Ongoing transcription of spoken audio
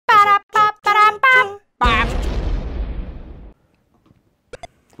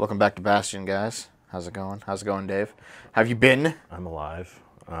Welcome back to Bastion, guys. How's it going? How's it going, Dave? Have you been? I'm alive.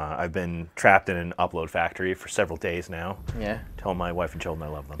 I've been trapped in an upload factory for several days now. Yeah. Telling my wife and children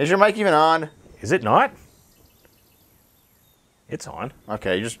I love them. Is your mic even on? Is it not? It's on.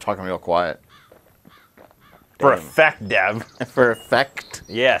 Okay, you're just talking real quiet. For Damn. effect, Dev. For effect?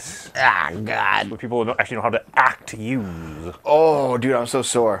 Yes. Ah, God. But people don't actually know how to act to use. Oh, dude, I'm so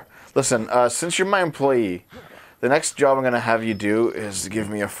sore. Listen, since you're my employee, the next job I'm going to have you do is to give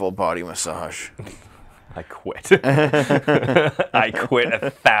me a full body massage. I quit. I quit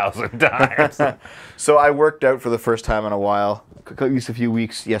 1,000 times. So I worked out for the first time in a while. At least a few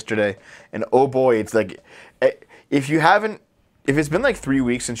weeks yesterday. And oh boy, it's like, if it's been like 3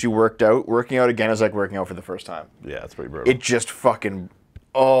 weeks since you worked out, working out again is like working out for the first time. Yeah, it's pretty brutal. It just fucking,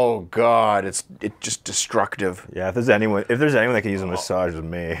 oh God, it's just destructive. Yeah, if there's anyone that can use a massage, it's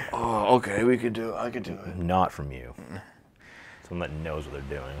me. Oh, okay, I could do it. Not from you. Someone that knows what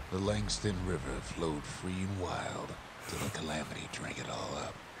they're doing. The Langston River flowed free and wild till the calamity drank it all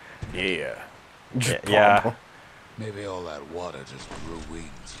up. Yeah. Yeah. Maybe all that water just grew wings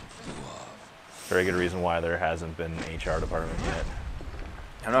and flew off. Very good reason why there hasn't been an HR department yet.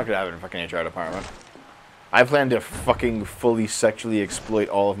 I'm not gonna have a fucking HR department. I plan to fucking fully sexually exploit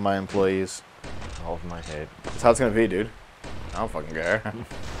all of my employees. All of my hate. That's how it's gonna be, dude. I don't fucking care.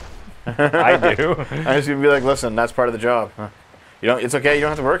 I do. I'm just gonna be like, listen, that's part of the job. It's okay. You don't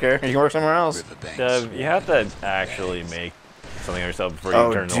have to work here. You can work somewhere else. Dev, you have to actually make something of yourself before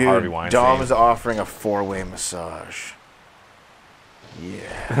you turn into Harvey Weinstein. Dom is offering a 4-way massage.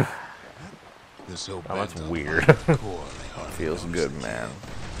 Yeah. Oh, that's weird. Feels good, man.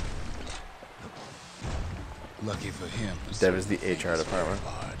 Lucky for him. Dev is the HR department.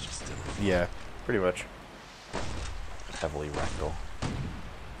 Yeah, pretty much. Heavily rectal.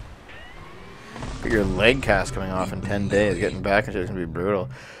 Got your leg cast coming off in 10 days. Getting back into it's gonna be brutal.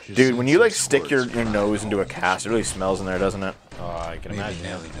 Dude, when you like stick your nose into a cast, it really smells in there, doesn't it? Oh, I can imagine.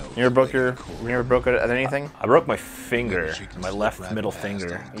 Yeah. You ever broke it at anything? I broke my finger, my left middle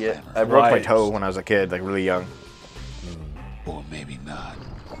finger. Yeah, I broke my toe when I was a kid, like really young. Or maybe not.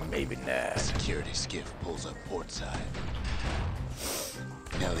 Maybe A not. security skiff pulls up portside.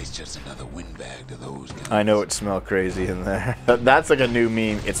 Nelly's just another windbag to those guys. I know it smelled crazy in there. That's like a new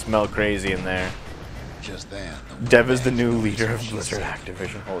meme. It smelled crazy in there. Just then, Dev is the new leader of Blizzard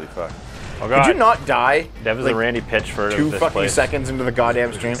Activision. Holy fuck. Oh god. Did you not die? Dev is like, a Randy Pitchford 2 of this fucking place. seconds into the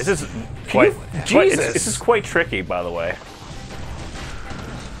goddamn stream? This is quite, Jesus. This is quite tricky, by the way.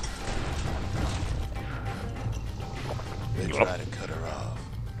 they try to cut her off.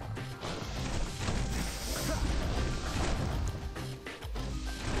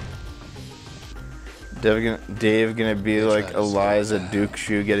 Dave gonna be like Eliza Duke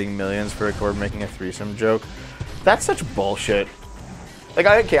Shoe getting millions for a cord making a threesome joke. That's such bullshit. Like,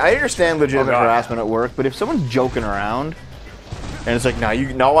 I understand legitimate harassment at work, but if someone's joking around, and it's like,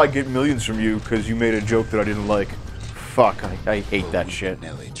 now I get millions from you because you made a joke that I didn't like. Fuck, I hate that shit.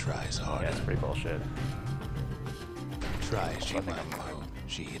 Nelly tries hard. Yeah, it's pretty bullshit. Try as she might, though,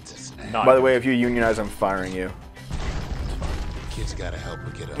 she hits a snag. By the way, if you unionize, I'm firing you. Kids gotta help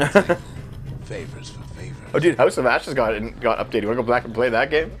her get up. Favors for favors. Oh, dude, House of Ashes got updated. You wanna go back and play that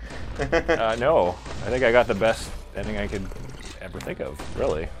game? No, I think I got the best ending I could ever think of,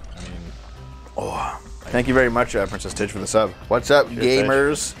 really. I mean... Oh, thank you very much, Princess Tidge, for the sub. What's up,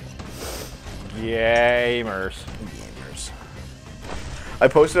 gamers? Gamers. I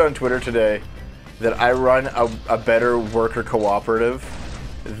posted on Twitter today that I run a better worker cooperative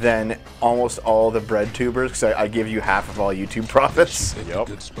than almost all the bread tubers because I give you half of all YouTube profits. Yep.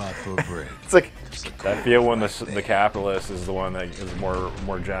 Good spot for bread. It's like I feel when the capitalist is the one that is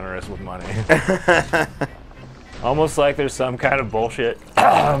more generous with money. Almost like there's some kind of bullshit,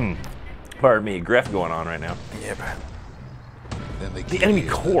 pardon me, grift going on right now. yeah, man. The enemy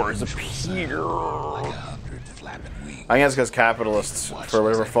cores appear. Like 100 flapping wings. I guess because capitalists, for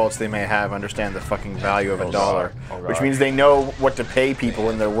whatever faults they may have, understand the fucking value of a dollar, Oh, which God. means they know what to pay people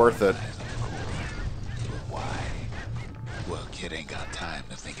when they're worth it. Why? Well, kid ain't got time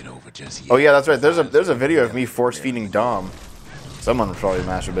to think it over just yet. Oh yeah, that's right. There's a video of me force feeding Dom. Someone was probably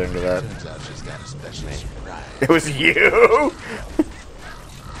masturbating to that. Turns out she's got a special surprise. It was you.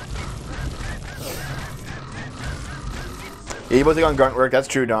 Yeah, you both think on grunt work. That's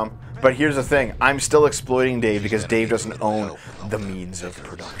true, Dom. But here's the thing. I'm still exploiting Dave because Dave doesn't own the means of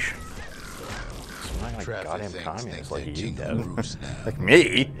production. I'm not like goddamn communist like you, Dev. Like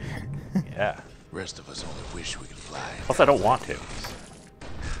me? Yeah. Rest of us only wish we could fly. Plus, I don't want to.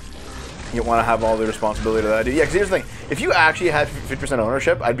 You don't want to have all the responsibility to that, dude. Yeah, because here's the thing. If you actually had 50%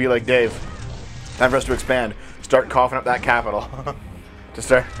 ownership, I'd be like, Dave, time for us to expand. Start coughing up that capital. to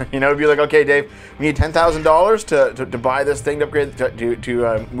start. You know, be like, okay, Dave, we need $10,000 to buy this thing to upgrade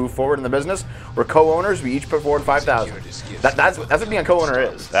to move forward in the business. We're co-owners. We each put forward $5,000. That's what being a co-owner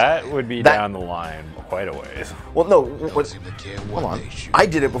is. That would be down the line quite a ways. Well, no. Hold on. I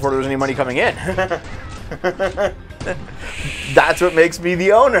did it before there was any money coming in. That's what makes me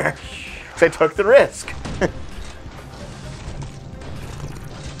the owner. Because I took the risk.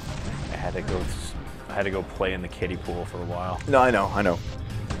 I had to go play in the kiddie pool for a while. No, I know.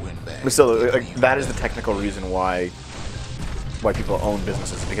 But still, like, that is the technical reason why people own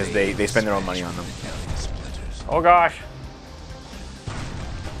businesses, because they spend their own money on them. Oh gosh.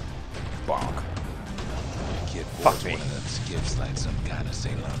 Bonk. Fuck me. Like some kind of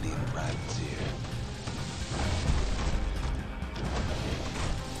St. London privateer.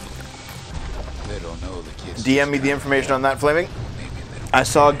 They don't know the kids. DM me the information on that, Flaming. I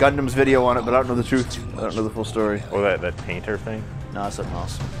saw Gundam's video on it, but I don't know the truth. I don't know the full story. Oh, that painter thing? No, it's something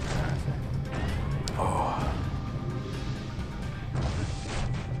else. Oh.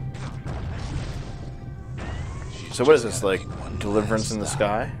 So what is this, like, Deliverance in the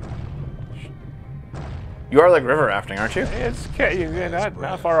Sky? You are like river rafting, aren't you? It's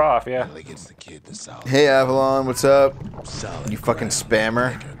not far off, yeah. Hey Avalon, what's up? You fucking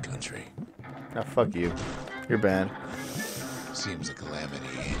spammer. Oh, fuck you. You're banned. Seems a calamity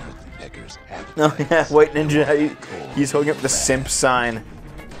ain't hurt the peckers. Oh yeah, White Ninja. He's holding up the simp sign.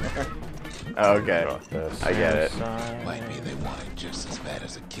 Okay, I get it. Might be they want it just as bad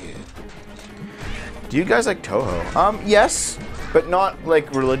as a kid. Do you guys like Toho? Yes, but not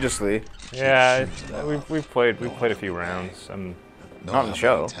like religiously. Yeah, we've played a few rounds. Not in the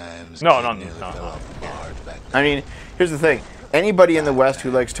show. No. I mean, here's the thing. Anybody in the West who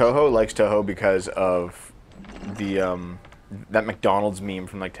likes Toho because of the that McDonald's meme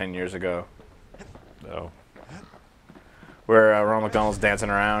from like 10 years ago. Oh. Where Ronald McDonald's dancing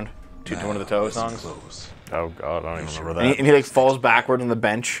around to one of the Toho songs. Oh god, I don't even remember that. And he like falls backward on the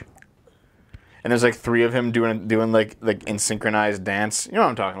bench. And there's like 3 of him doing like in synchronized dance. You know what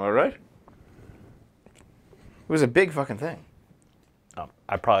I'm talking about, right? It was a big fucking thing.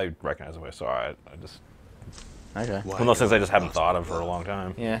 I probably recognize it when I saw it. I just... Okay. One of those things I just haven't thought of for a long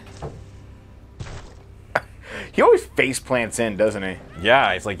time. Yeah. He always face plants in, doesn't he?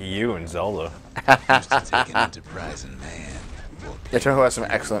 Yeah, it's like you and Zelda. Used to take an enterprising man. Yeah, Toho has some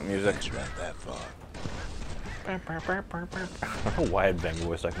excellent music. That far. I don't know why I had Bang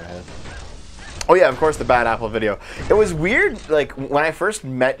voice stuck in my head. Oh yeah, of course, the Bad Apple video. It was weird, like, when I first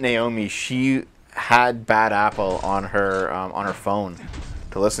met Naomi, she had Bad Apple on her phone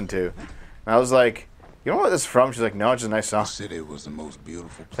to listen to. And I was like, you know what this is from? She's like, no, it's just a nice song. The city was the most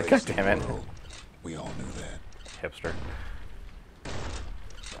beautiful place God damn in it. the world. We all knew that. Hipster.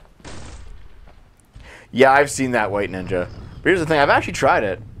 Yeah, I've seen that, White Ninja. But here's the thing, I've actually tried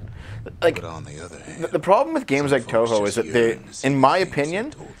it. Like, But on the other hand, the problem with games like Toho is that they, in my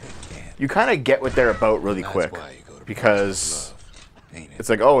opinion, you kind of get what they're about really quick. Because it's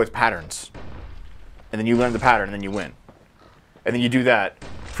like, oh, it's patterns. And then you learn the pattern, and then you win. And then you do that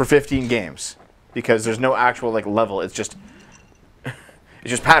for 15 games. Because there's no actual, like, level. It's just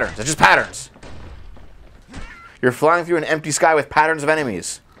patterns. It's just patterns. You're flying through an empty sky with patterns of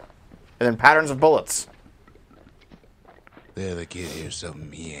enemies. And then patterns of bullets. the other kid hears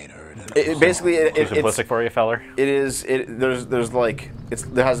something he ain't heard. Basically, Too simplistic for you, feller? It is. There's like it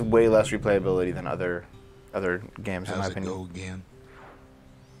has way less replayability than other games in my How's it opinion. go again?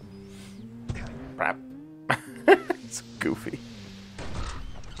 Crap. It's goofy.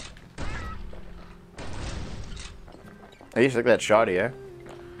 I used to like that shoddy, eh?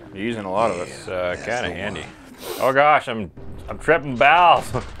 You're using a lot of it. It's kind of handy. Oh gosh, I'm tripping balls.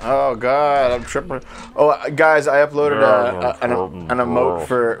 Oh god, I'm tripping. Oh guys, I uploaded an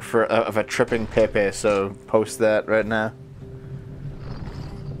emote for of a tripping Pepe, so post that right now.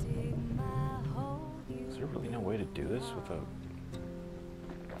 Is there really no way to do this without?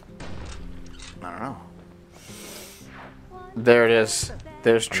 I don't know. There it is.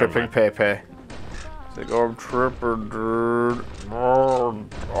 There's tripping Pepe. It's like, oh, I'm tripping, dude. Oh,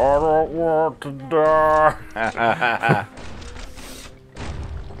 I don't want to die.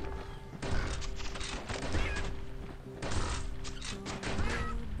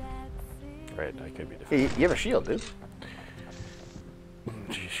 Right, I could be defeated. Hey, you have a shield, dude.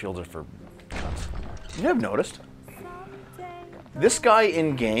 Shields are for cunts. You have noticed. This guy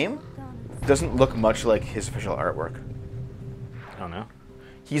in game doesn't look much like his official artwork. I don't know.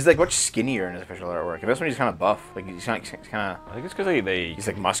 He's like much skinnier in his official artwork. And this one he's kind of buff. Like he's kind of. I think it's because they He's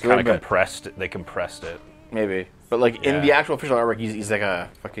like muscular. kind of but compressed. They compressed it. maybe, but like in Yeah. the actual official artwork, he's like a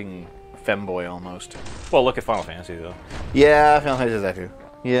fucking femboy almost. Well, look at Final Fantasy though. Yeah, Final Fantasy does that too.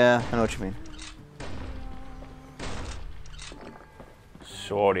 Yeah, I know what you mean.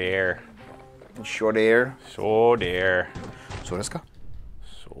 So there. Short air. So there. So desu ka?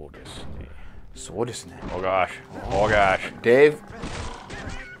 So this. So desu ne. Oh gosh. Oh gosh. Dave.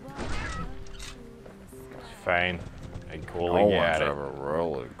 Fine. I No totally one's get it. ever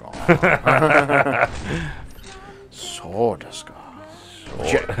really gone. So desu ka? So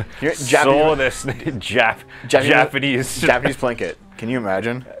this Japanese Japanese blanket. Can you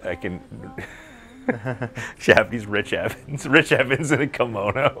imagine? I can. Japanese Rich Evans in a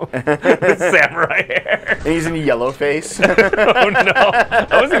kimono with samurai hair. And he's in yellow face. Oh no!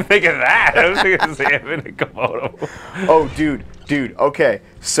 I wasn't thinking that. I was thinking Sam in a kimono. Oh, dude. Okay,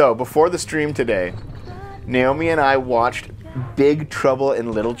 so before the stream today, Naomi and I watched Big Trouble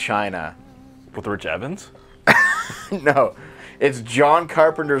in Little China. With Rich Evans? No, it's John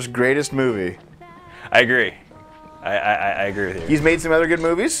Carpenter's greatest movie. I agree. I agree with you. He's made some other good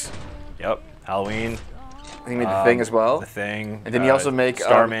movies. Yep. Halloween. He made The Thing as well. The Thing. And then he also make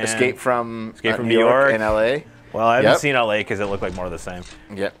Starman. Escape from New York and L.A. Well, I haven't seen LA because it looked like more of the same.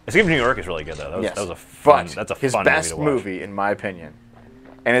 Yep. Escape from New York is really good though. That was a fun. That's a his fun best movie to watch. movie, in my opinion,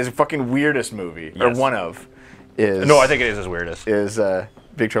 and his fucking weirdest movie, or Yes. one of, is No, I think it is his weirdest. is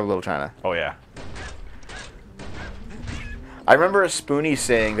Big Trouble in Little China. Oh yeah. I remember Spoonie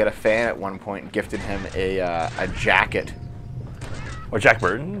saying that a fan at one point gifted him a jacket. Or Jack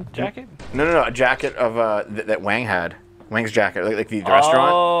Burton jacket? No, a jacket of that Wang had. Wang's jacket, like the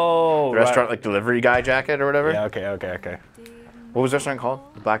restaurant. Oh, The restaurant, like delivery guy jacket or whatever. Yeah. Okay. What was the restaurant called?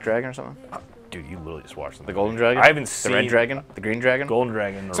 The Black Dragon or something? Dude, you literally just watched The Golden Dragon? I haven't The seen Red Dragon? The Green Dragon? Golden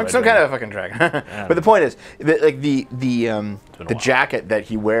Dragon. Or Some Red kind Dragon. of fucking dragon. But the point is, that, like the been a while. jacket that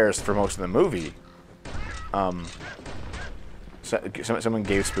he wears for most of the movie, someone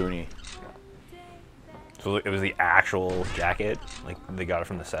gave Spoonie. So it was the actual jacket, like they got it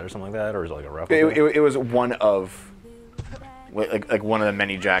from the set or something like that, or was it like a replica? It was one of, like one of the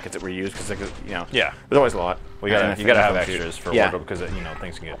many jackets that were used because Yeah. there's always a lot. Well, you gotta have extras for wardrobe because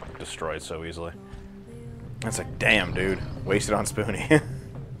things can get destroyed so easily. It's like, damn, dude, wasted on Spoonie.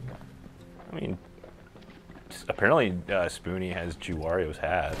 I mean, apparently Spoonie has Juwario's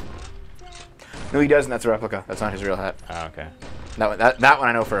hat. No, he doesn't. That's a replica. That's not his real hat. Oh, okay. That one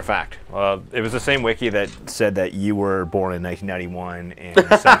I know for a fact. Well, it was the same wiki that said that you were born in 1991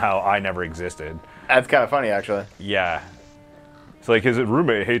 and somehow I never existed. That's kind of funny, actually. Yeah. It's like his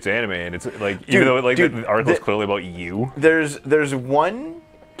roommate hates anime, and it's like even though the article's clearly about you. There's one.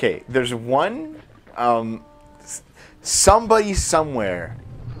 Okay, there's one. Somebody somewhere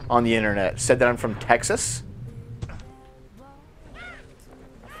on the internet said that I'm from Texas,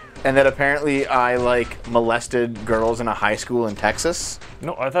 and that apparently I like molested girls in a high school in Texas.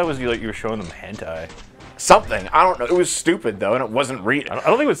 No, I thought it was you were showing them hentai. Something, I don't know. It was stupid though, and it wasn't real. I don't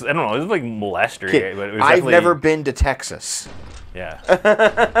think it was. I don't know. It was like molester. Okay, But it was I've definitely- never been to Texas. Yeah.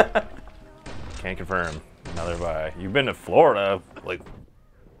 Can't confirm. Neither have I. You've been to Florida like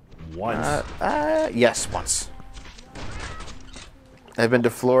once. Yes, once. I've been to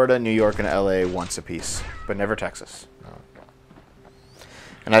Florida, New York, and LA once apiece, but never Texas.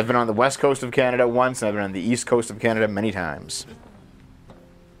 And I've been on the west coast of Canada once, and I've been on the east coast of Canada many times.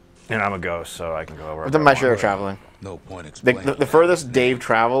 And I'm a ghost, so I can go over. I've done my share of traveling. No point explaining. The furthest Dave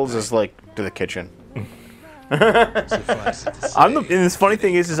travels is like to the kitchen. And this funny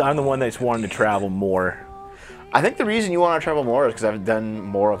thing is I'm the one that's wanting to travel more. I think the reason you want to travel more is because I've done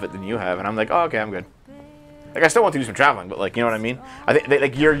more of it than you have, and I'm like, oh, okay, I'm good. Like, I still want to do some traveling, but like, you know what I mean? I think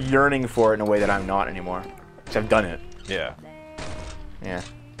like you're yearning for it in a way that I'm not anymore, because I've done it. Yeah. Yeah.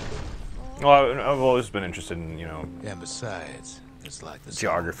 Well, I've always been interested in And besides, it's like the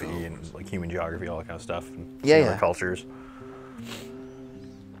geography song and goes. like human geography, all that kind of stuff. And Yeah, other yeah. cultures.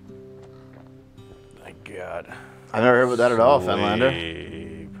 My God. I've never heard about that at all, Finlander.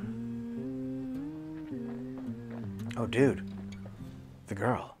 Sleep. Oh, dude. The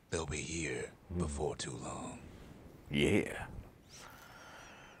girl. They'll be here before too long. Yeah.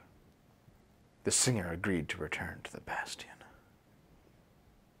 The singer agreed to return to the Bastion.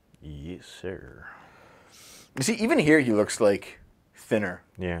 Yes, sir. You see, even here he looks like thinner.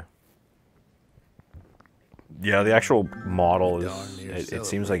 Yeah. Yeah, the actual model is. Darn near It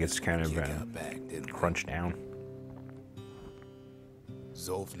seems like it's kind of celebrated when you got back, didn't we? crunched down.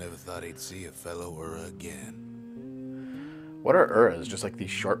 Zolf never thought he'd see a fellow Ura again. What are Uras? Just like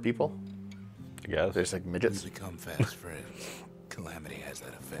these short people? I guess. They're just like We midgets? become fast friends. Calamity has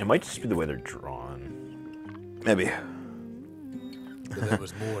that effect. It might just be the way they're drawn. Maybe. But there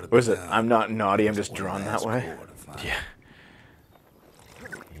was more to What is be it? done. I'm not naughty, I'm just One drawn last that way. core to find. Yeah.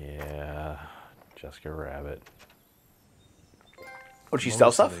 Jessica Rabbit. Would she sell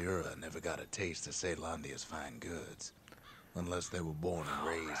Most stuff? of the Ura never got a taste of Ceylondia's fine goods. Unless they were born and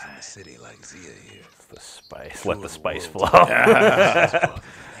raised in the city like Zia here. The spice. Let the spice flow. Damn,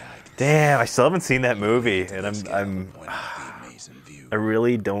 Damn, I still haven't seen that movie, and I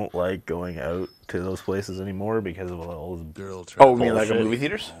really don't like going out to those places anymore because of all those. Oh, you mean like bullshit. movie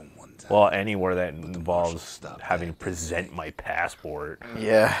theaters? Well, anywhere that involves having to present my passport.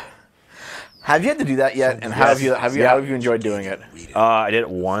 Yeah. Have you had to do that yet? And how have you enjoyed doing it? I did it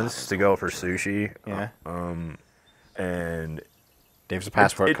once to go for sushi. Yeah. And Dave's a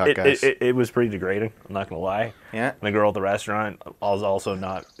passport cut, guys. It was pretty degrading. I'm not gonna lie. Yeah. And the girl at the restaurant was also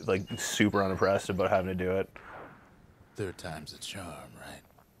not like super unimpressed about having to do it. Third time's a charm, right?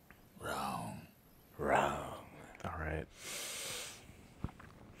 Wrong. All right.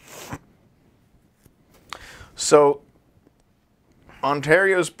 So,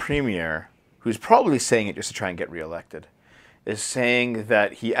 Ontario's premier, who's probably saying it just to try and get reelected, is saying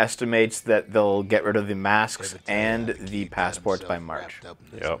that he estimates that they'll get rid of the masks and the passports by March.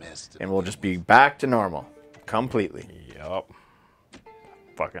 Yep. And we'll just be back to normal. Completely. Yep.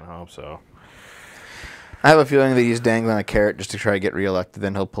 Fucking hope so. I have a feeling that he's dangling a carrot just to try to get reelected,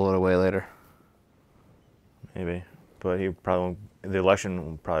 then he'll pull it away later. Maybe. But he probably won't, the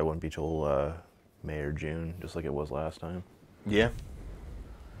election probably wouldn't be till May or June, just like it was last time. Yeah.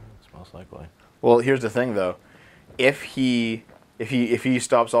 It's most likely. Well, here's the thing, though. If he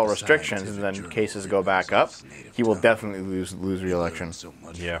stops all restrictions and then cases go back up, he will definitely lose re-election.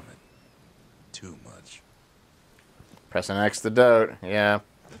 Yeah. Too much. Pressing X to doubt. Yeah.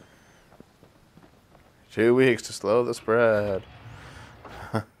 2 weeks to slow the spread.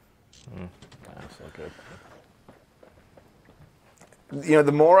 That's not good. You know,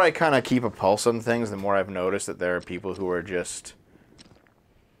 the more I kind of keep a pulse on things, the more I've noticed that there are people who are just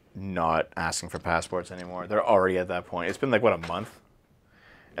not asking for passports anymore. They're already at that point. It's been like, what, a month?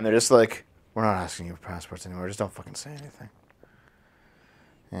 And they're just like, we're not asking you for passports anymore. Just don't fucking say anything.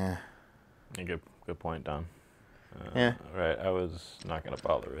 Yeah. A good point, Don. Yeah. Right, I was not going to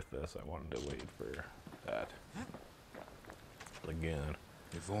bother with this. I wanted to wait for that. Again.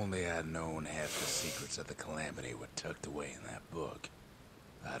 If only I'd known half the secrets of the Calamity were tucked away in that book,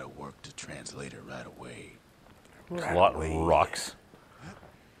 I'd have worked to translate it right away. There's a lot of rocks.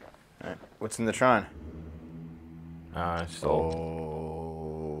 All right. What's in the Tron? Still.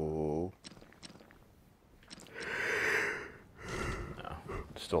 Oh. No,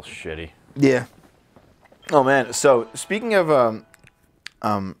 still shitty. Yeah. Oh man. So speaking of the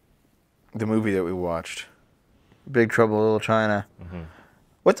movie that we watched, Big Trouble in Little China. Mm-hmm.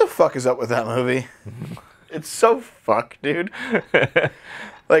 What the fuck is up with that movie? It's so fucked, dude.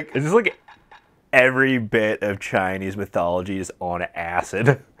 Like, it's just like every bit of Chinese mythology is on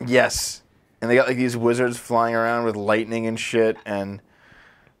acid. Yes. And they got like these wizards flying around with lightning and shit, and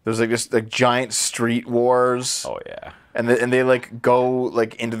there's like just like giant street wars. Oh yeah. And they like go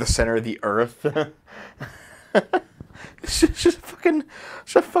like into the center of the earth. It's just a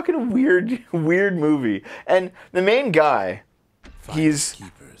fucking weird movie. And the main guy, he's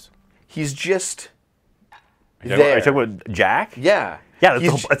just there. Are you talking about Jack? Yeah. Yeah,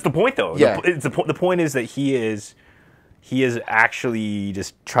 that's the point, though. Yeah. The point is that he is actually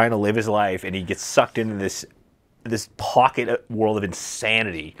just trying to live his life, and he gets sucked into this pocket world of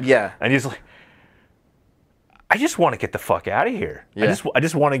insanity. Yeah. And he's like, I just want to get the fuck out of here. Yeah. I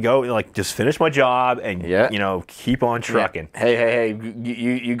just want to go and like just finish my job and keep on trucking. Yeah. Hey,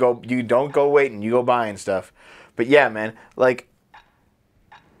 you don't go waiting, you go buying stuff. But yeah, man, like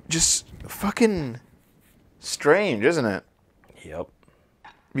just fucking strange, isn't it? Yep.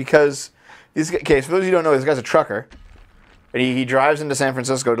 Because for those of you who don't know, this guy's a trucker, and he drives into San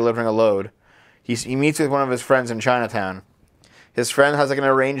Francisco delivering a load. He meets with one of his friends in Chinatown. His friend has like an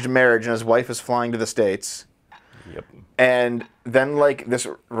arranged marriage, and his wife is flying to the States. Yep. And then like this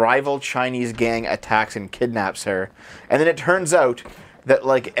rival Chinese gang attacks and kidnaps her, and then it turns out that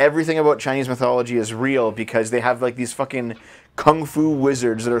like everything about Chinese mythology is real because they have like these fucking kung fu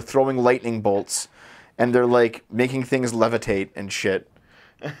wizards that are throwing lightning bolts, and they're like making things levitate and shit.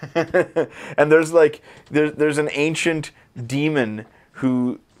 And there's an ancient demon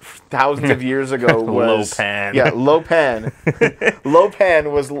who thousands of years ago was Lopan. Yeah, Lopan.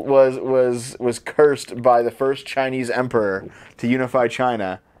 Lopan was cursed by the first Chinese emperor to unify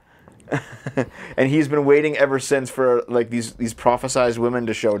China. And he's been waiting ever since for like these prophesized women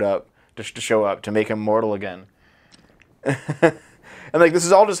to show up to make him mortal again. And like this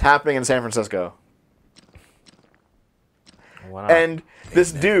is all just happening in San Francisco. And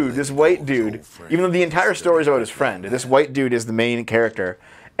this dude, this white dude, even though the entire story is about his friend, this white dude is the main character,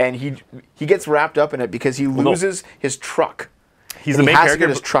 and he gets wrapped up in it because he loses his truck. He's the main has character. To get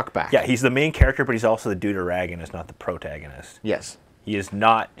his truck back. Yeah, he's the main character, but he's also the deuteragonist, not the protagonist. Yes. He is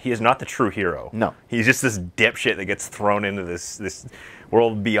not the true hero. No. He's just this dipshit that gets thrown into this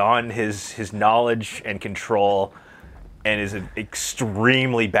world beyond his knowledge and control, and is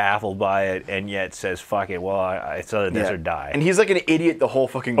extremely baffled by it, and yet says, "Fuck it, well, it's either this or die." And he's like an idiot the whole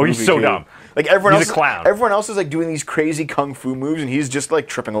fucking movie. Oh, he's so dumb. Like everyone He's else, a clown. Everyone else is like doing these crazy kung fu moves, and he's just like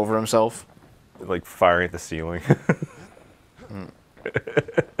tripping over himself. Like firing at the ceiling.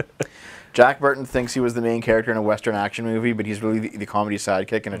 Jack Burton thinks he was the main character in a Western action movie, but he's really the comedy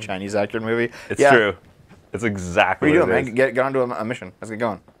sidekick in a Chinese action movie. It's true. It's exactly what are you what doing, it man? is. Get onto a mission. Let's get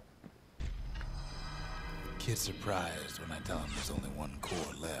going. Kid's surprised when I tell him there's only one core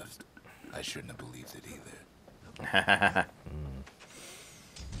left. I shouldn't have believed it either.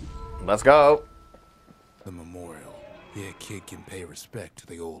 Let's go. The memorial. Here a kid can pay respect to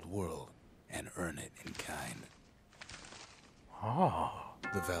the old world and earn it in kind. Oh.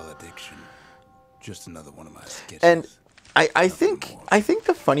 The valediction. Just another one of my sketches. And I think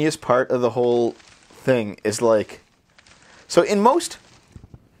the funniest part of the whole thing is like, so in most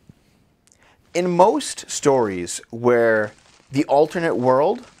stories where the alternate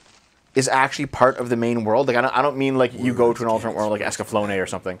world is actually part of the main world, like I don't mean like you go to an alternate world like Escaflowne or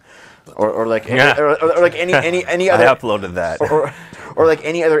something, or like or like any other. I uploaded that. Or like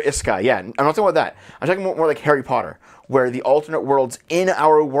any other Isekai. Yeah, I'm not talking about that. I'm talking more like Harry Potter, where the alternate worlds in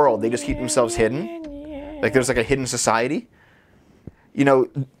our world, they just keep themselves hidden. Like there's like a hidden society. You know,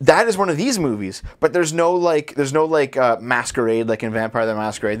 that is one of these movies, but there's no masquerade like in Vampire the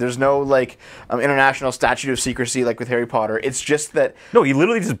Masquerade. There's no like international statute of secrecy like with Harry Potter. It's just that. No, he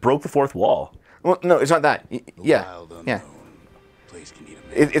literally just broke the fourth wall. Well, no, it's not that. Yeah.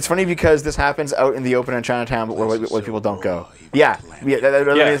 It's funny because this happens out in the open in Chinatown, but where people don't go. Yeah.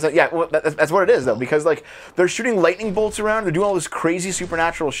 Well, that's what it is, though, because like they're shooting lightning bolts around, they're doing all this crazy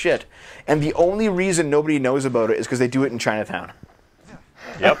supernatural shit, and the only reason nobody knows about it is because they do it in Chinatown.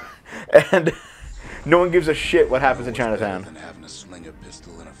 Yep. And no one gives a shit what happens in Chinatown. Than having a slinger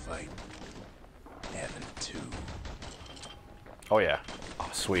pistol in a fight. Having two. Oh yeah. Oh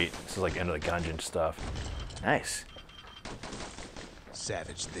sweet. This is like end of the Gungeon stuff. Nice.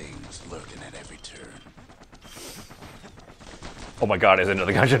 Savage things lurking at every turn. Oh my god, it's end of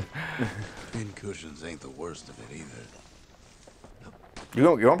the Gungeon. Pin cushions ain't the worst of it either.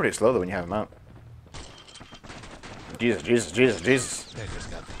 You're going pretty slow though when you have them out. Jesus. Becca's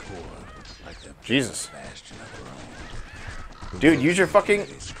got the core, like the Jesus. Bastion of her own. Dude, use your fucking.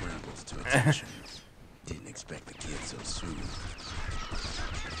 It scrambles to attention. Didn't expect the kid so soon.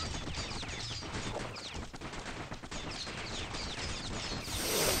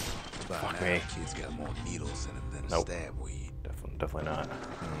 Fuck me. Kid's got more needles in it than Nope. a stab weed. Definitely not.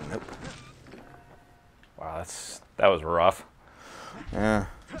 Nope. Wow, that was rough. Yeah.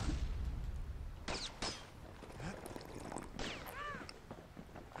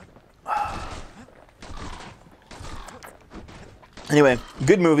 Anyway,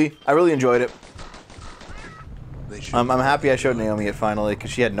 good movie. I really enjoyed it. I'm happy I showed Naomi it finally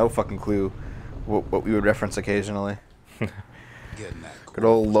because she had no fucking clue what we would reference occasionally. Good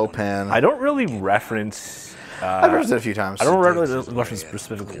old Lopan. I don't really reference. I've referenced it a few times. I don't really reference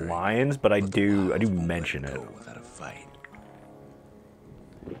specific lines, but I do mention it.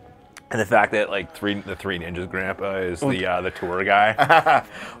 And the fact that like the Three Ninjas Grandpa is the tour guy.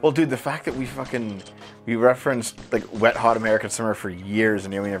 Well, dude, the fact that we referenced like Wet Hot American Summer for years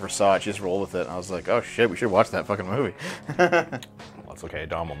and Naomi never saw it, she just rolled with it. And I was like, oh shit, we should watch that fucking movie. Well, it's okay.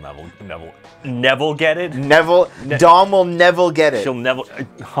 Dom will Neville get it. Dom will Neville get it. She'll Neville.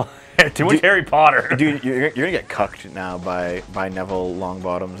 Too much Harry Potter. Dude, you're gonna get cucked now by Neville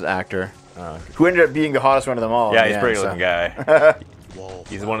Longbottom's actor, who ended up being the hottest one of them all. Yeah, he's a pretty looking guy.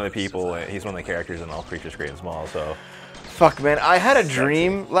 He's one of the people. He's one of the characters in All Creatures Great and Small. So, fuck, man, I had a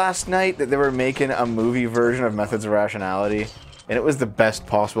dream last night that they were making a movie version of Methods of Rationality, and it was the best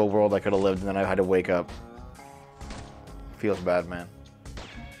possible world I could have lived. And then I had to wake up. Feels bad, man.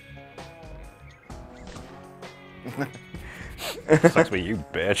 sucks with you,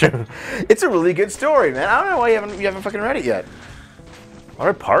 bitch. It's a really good story, man. I don't know why you haven't fucking read it yet. I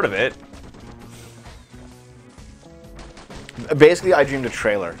read part of it. Basically, I dreamed a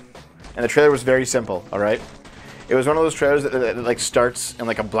trailer, and the trailer was very simple. All right, it was one of those trailers that like starts in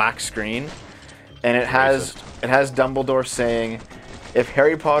like a black screen, and it has Dumbledore saying, "If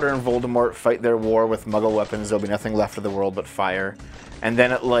Harry Potter and Voldemort fight their war with Muggle weapons, there'll be nothing left of the world but fire." And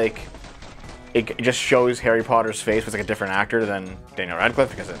then it just shows Harry Potter's face with like a different actor than Daniel Radcliffe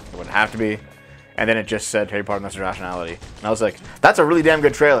because it would have to be, and then it just said Harry Potter and the Master of Rationality. And I was like, that's a really damn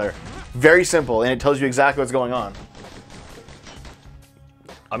good trailer. Very simple, and it tells you exactly what's going on.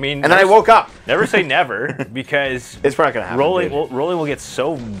 I mean, and then I woke up. Never say never, because it's probably gonna happen. Rowling will get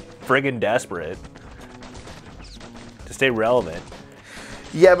so friggin' desperate to stay relevant.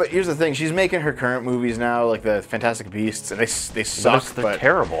 Yeah, but here's the thing: she's making her current movies now, like the Fantastic Beasts, and they suck. They're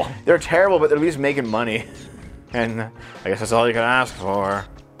terrible. They're terrible, but they're at least making money, and I guess that's all you can ask for.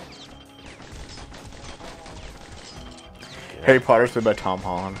 Yeah. Harry Potter's played by Tom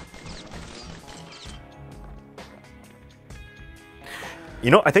Holland. You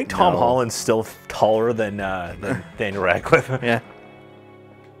know, I think Tom Holland's still taller than Daniel Radcliffe. Yeah.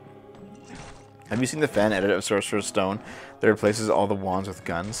 Have you seen the fan edit of Sorcerer's Stone that replaces all the wands with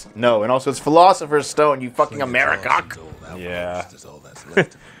guns? No, and also it's Philosopher's Stone, you fucking Americock. Yeah.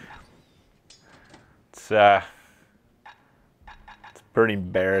 It's pretty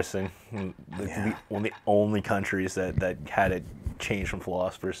embarrassing. Yeah. One of the only countries that had it changed from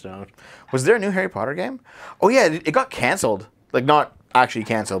Philosopher's Stone. Was there a new Harry Potter game? Oh yeah, it got canceled. Like, not actually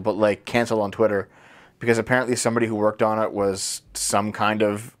canceled, but like canceled on Twitter, because apparently somebody who worked on it was some kind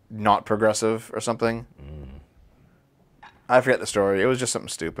of not progressive or something. I forget the story. It was just something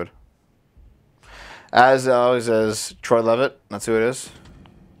stupid. As always, as Troy Levitt, that's who it is.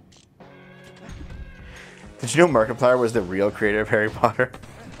 Did you know Markiplier was the real creator of Harry Potter?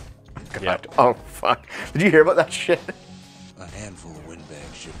 God. Yep. Oh fuck! Did you hear about that shit? A handful of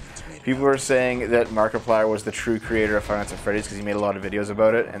windbag shipments made. People were saying that Markiplier was the true creator of Five Nights at Freddy's because he made a lot of videos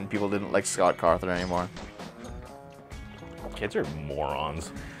about it, and people didn't like Scott Cawthon anymore. Kids are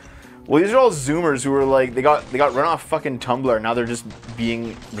morons. Well, these are all Zoomers who were like, they got run off fucking Tumblr. Now they're just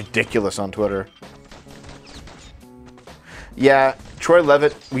being ridiculous on Twitter. Yeah, Troy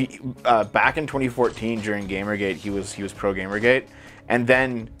Levitt. Back in 2014 during Gamergate, he was pro Gamergate, and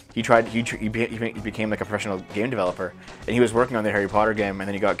then he became like a professional game developer, and he was working on the Harry Potter game, and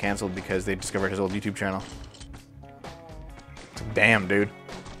then he got canceled because they discovered his old YouTube channel. Damn, dude.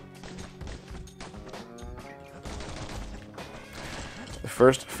 The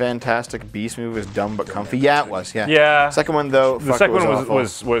first Fantastic Beast movie was dumb but comfy. Yeah, it was. Yeah. Yeah. Second one though. The second one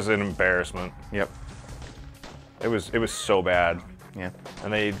was an embarrassment. Yep. It was so bad. Yeah.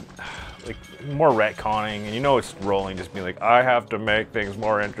 And they like more retconning, and you know it's Rowling just being like, I have to make things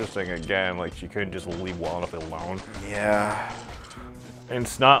more interesting again. Like she couldn't just leave well enough alone. Yeah. And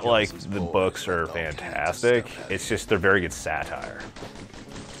it's not like the books are fantastic. It's just they're very good satire.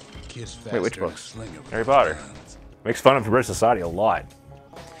 Wait, which books? Harry Potter. Makes fun of British society a lot.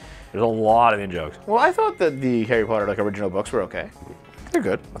 There's a lot of in-jokes. Well, I thought that the Harry Potter original books were okay. They're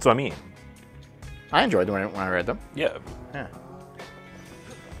good. That's what I mean. I enjoyed them when I read them. Yeah. Yeah.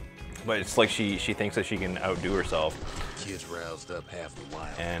 But it's like she thinks that she can outdo herself. Kids roused up half the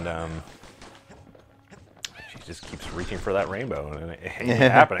wild. And she just keeps reaching for that rainbow, and it ain't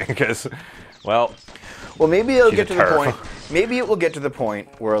happening because, well, maybe it'll get to the turf. point. Maybe it will get to the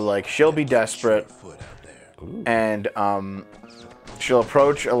point where like she'll be desperate, and she'll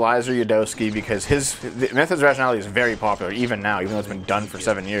approach Eliza Yudowski because the Methods of Rationality is very popular even now, even though it's been done for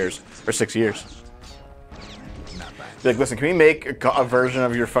 7 years or 6 years. Be like, listen, can we make a version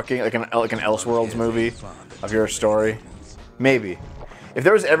of your fucking like an Elseworlds movie of your story? Maybe. If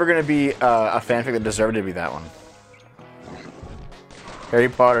there was ever going to be a fanfic that deserved to be that one. Harry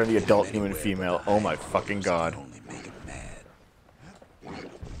Potter, the adult human female. Oh my fucking god.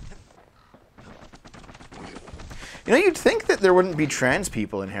 You know, you'd think that there wouldn't be trans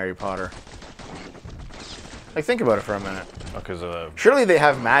people in Harry Potter. Like, think about it for a minute. because of Surely they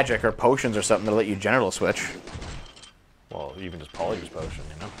have magic or potions or something to let you genital switch. well, even just Polyjuice potion,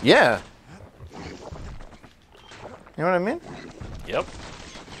 you know. Yeah. You know what I mean? Yep.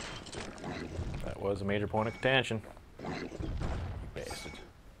 That was a major point of contention. Bastard.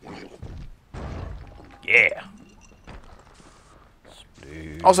 Yeah.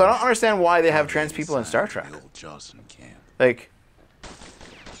 Dude. Also, I don't understand why they have trans people in Star Trek. Like,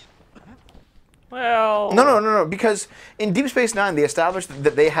 Well, no, because in Deep Space Nine they established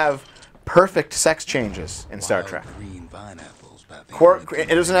that they have perfect sex changes in Star Trek. Quark,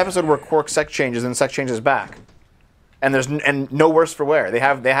 there's an episode where Quark's sex changes and sex changes back, and there's no worse for wear. They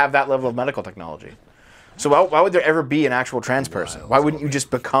have that level of medical technology. So why would there ever be an actual trans person? Why wouldn't you just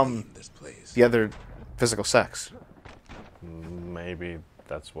become the other physical sex? maybe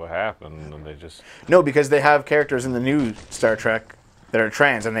that's what happened, and they just No, because they have characters in the new Star Trek that are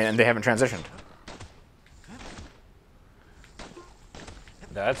trans, and they haven't transitioned.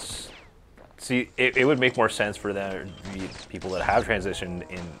 that's. See, it would make more sense for there to be people that have transitioned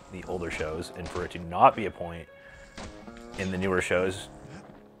in the older shows, and for it to not be a point in the newer shows,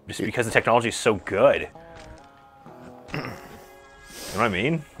 just because the technology is so good. You know what I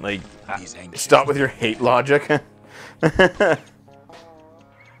mean? Like, Stop with your hate logic.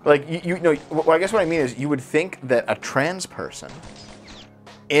 Like, you know, well, I guess what I mean is you would think that a trans person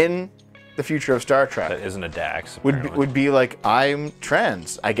in the future of Star Trek that isn't a Dax. would be like, I'm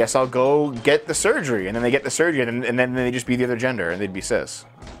trans. I guess I'll go get the surgery. And then they get the surgery, and then they just be the other gender, and they'd be cis.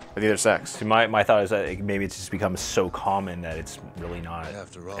 Or the other sex. See, my thought is that maybe it's just become so common that it's really not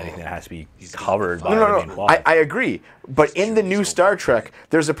anything that has to be covered by the main plot. I agree. But in the new Star Trek,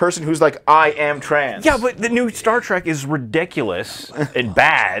 there's a person who's like, I am trans. Yeah, but the new Star Trek is ridiculous and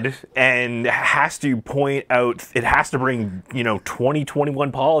bad, and has to point out, it has to bring,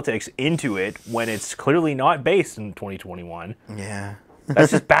 2021 politics into it when it's clearly not based in 2021. Yeah.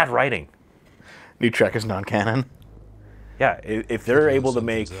 That's just bad writing. New Trek is non-canon. Yeah, if they're able to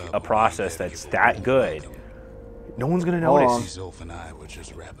make a process that's that good, no one's going to notice. Zolf and I were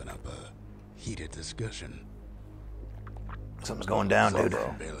just wrapping up a heated discussion. Something's going down, dude.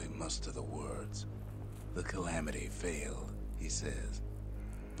 Zolf barely muster the words. The calamity failed, he says,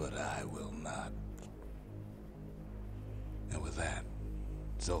 but I will not. And with that,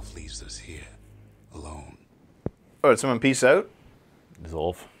 Zolf leaves us here, alone. Oh, did someone peace out?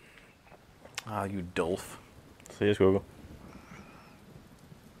 Zolf. Ah, you dolph. See you, Google.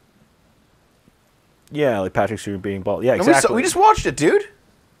 Yeah, like Patrick Stewart being bald. Yeah, exactly. We just watched it, dude.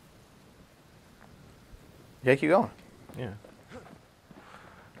 Yeah, keep going. Yeah.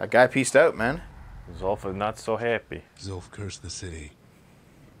 That guy pieced out, man. Zolf is not so happy. Zolf cursed the city,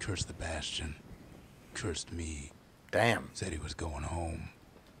 cursed the Bastion, cursed me. Damn. Said he was going home.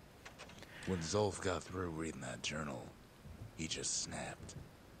 When Zolf got through reading that journal, he just snapped.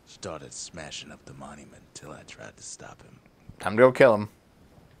 Started smashing up the monument till I tried to stop him. Time to go kill him.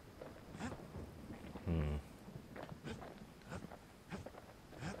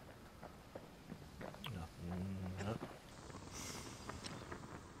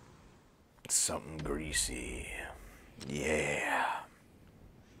 Something greasy. Yeah.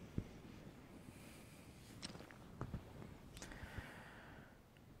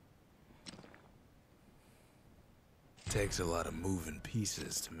 Takes a lot of moving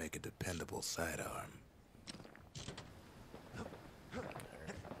pieces to make a dependable sidearm.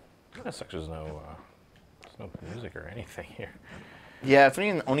 That sucks. There's no music or anything here. Yeah, it's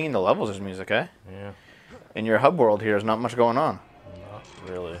only in the levels there's music, eh? Yeah. In your hub world here, there's not much going on. Not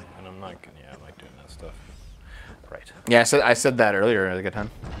really, and I'm not doing that stuff. Right. Yeah, I said that earlier at a good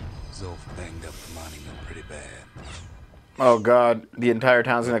time. Zolf banged up the monument pretty bad. Oh God, the entire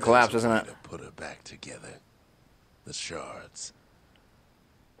town's gonna collapse, isn't it? To put her back together. The shards.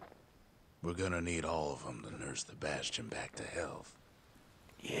 We're gonna need all of them to nurse the Bastion back to health.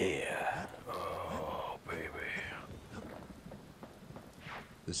 Yeah. Oh, baby.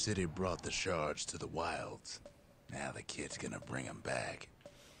 The city brought the shards to the wilds. Now the kid's gonna bring them back.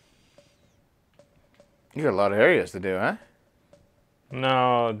 You got a lot of areas to do, huh?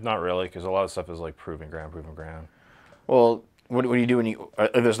 No, not really, because a lot of stuff is like proving ground. Well, what do you do when you...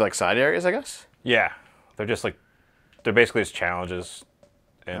 there's like side areas, I guess? Yeah, they're just like, they're basically just challenges,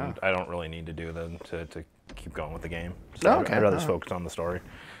 and I don't really need to do them to keep going with the game. So Okay. I'd rather just focus on the story.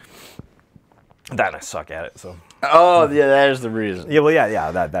 That and I suck at it, so. Oh, yeah, that is the reason. Yeah, well,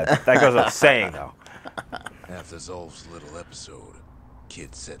 yeah, that goes without saying, though. After Zolf's little episode,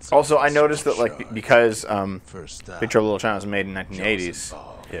 kid sets Also, up I noticed that, shards. like, because First stop, Big Trouble in Little China was made in Joe's 1980s,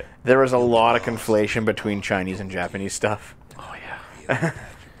 involved. Yeah. there was a lot of conflation between Chinese and Japanese stuff. Oh, yeah. He'll have you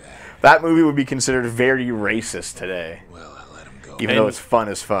back. That movie would be considered very racist today, Well, I let him go. even though it's fun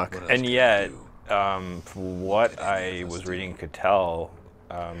as fuck. What else And can yet, I do? from what I was reading could tell,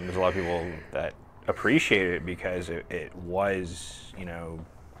 there's a lot of people that appreciated it because it was,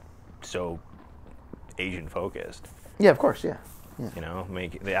 so Asian focused. Yeah, of course, yeah.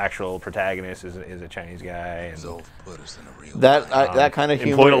 Make the actual protagonist is a Chinese guy, and Zolf put us in a real That bind. that kind of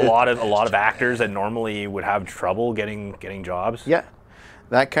humor... employed a lot of actors that normally would have trouble getting jobs. Yeah.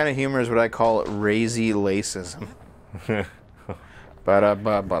 That kind of humor is what I call razy lacism. The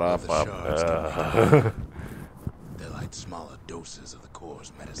Ba-da-ba-ba-da-ba. shards don't work. They're like smaller doses of the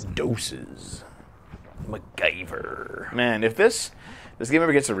core's medicine. Doses. MacGyver. Man, if this game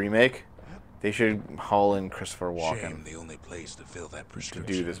ever gets a remake, they should haul in Christopher Walken Shame the only place to fill that to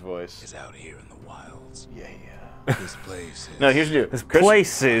prescription do this voice. is out here in the wilds. Yeah. This place is... No, here's what you do.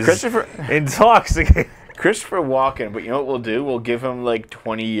 Places Christopher intoxicating. Christopher Walken, but you know what we'll do? We'll give him like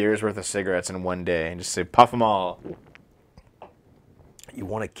 20 years worth of cigarettes in one day and just say, puff them all. You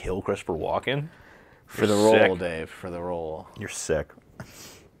want to kill Christopher Walken? For the You're role, sick. Dave. For the role. You're sick.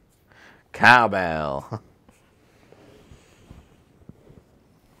 Cowbell.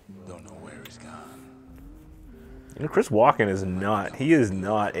 And Chris Walken is not. He is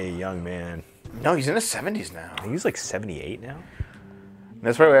not a young man. No, he's in his 70s now. He's like 78 now.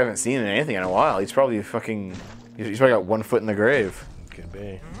 That's why we haven't seen anything in a while. He's probably fucking. He's probably got one foot in the grave. Could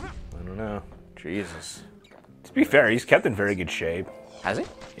be. I don't know. Jesus. To be fair, he's kept in very good shape. Has he?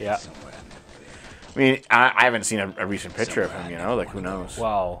 Yeah. I mean, I haven't seen a recent picture of him, you know? Like, who knows?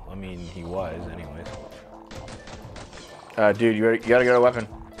 Well, I mean, he was, anyways. Dude, you gotta get a weapon.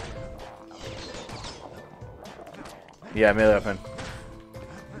 Yeah, melee weapon.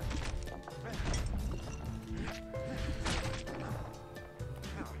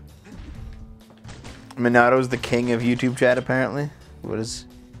 Monato's the king of YouTube chat, apparently. What is...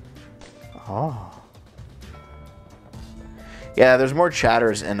 Oh. Yeah, there's more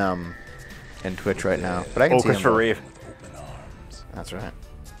chatters in Twitch right now. But I can see Christopher Reeve. That's right.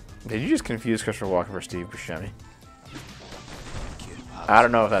 Did you just confuse Christopher Walken for Steve Buscemi? I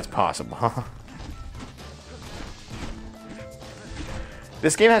don't know if that's possible.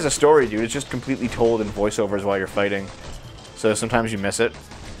 This game has a story, dude. It's just completely told in voiceovers while you're fighting. So sometimes you miss it.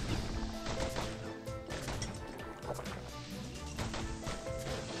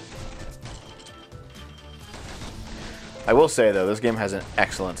 I will say, though, this game has an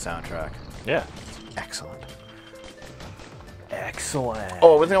excellent soundtrack. Yeah. Excellent. Excellent.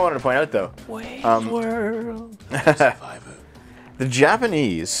 Oh, one thing I wanted to point out, though. World. The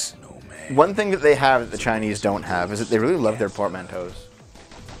Japanese, one thing that they have that the Chinese don't have is that they really love their portmanteaus.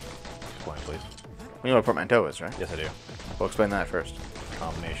 Explain, please. You know what a portmanteau is, right? Yes, I do. Well, explain that first.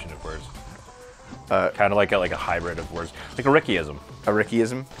 Combination of words. Kind of like a hybrid of words. Like a Rickyism. A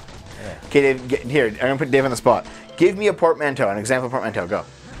Rickyism? Yeah. Okay, Dave, here, I'm going to put Dave on the spot. Give me a portmanteau, an example of portmanteau. Go.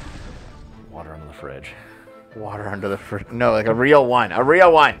 Water under the fridge. Water under the fridge. No, like a real one. A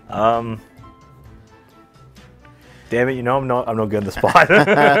real one. Damn it, you know I'm no good on the spot.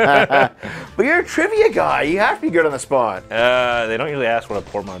 But you're a trivia guy. You have to be good on the spot. They don't usually ask what a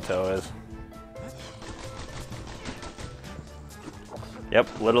portmanteau is.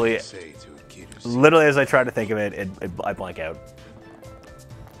 Yep, literally as I try to think of it, I blank out.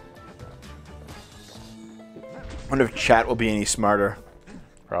 I wonder if chat will be any smarter.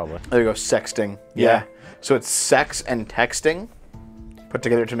 Probably. There you go, sexting. Yeah. So it's sex and texting put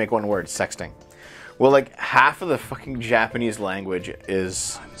together to make one word, sexting. Well, like half of the fucking Japanese language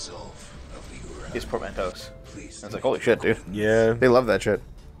is portmanteaus. It's like, holy shit, dude. Yeah. They love that shit.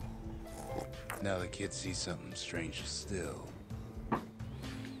 Now the kids see something stranger still.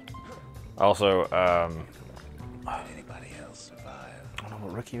 Also, Anybody else survive? I don't know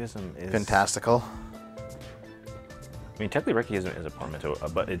what Rickyism is. Fantastical. I mean, technically, Rickyism is a portmanteau,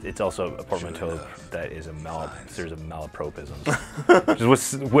 but it's also a portmanteau that is a series of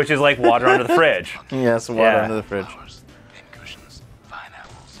malapropisms, which is like water under the fridge. Yes, water under the fridge.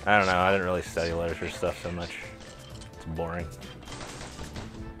 I don't know. I didn't really study literature stuff so much. It's boring.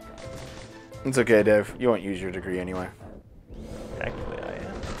 It's okay, Dave. You won't use your degree anyway. Technically, I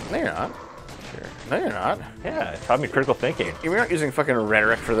am. No, you're not. Sure. No, you're not. Yeah, it taught me critical thinking. You're not using fucking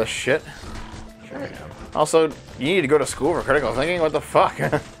rhetoric for this shit. Sure I am. Also, you need to go to school for critical thinking? What the fuck?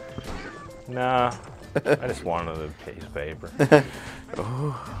 Nah. I just wanted a piece of paper.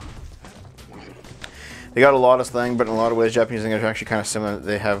 They got a lot of slang, but in a lot of ways, Japanese and English are actually kind of similar.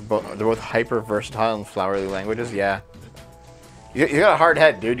 They have both. They're both hyper versatile and flowery languages. Yeah. You got a hard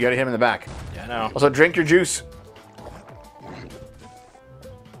head, dude. You got to hit him in the back. Yeah, I know. Also, drink your juice.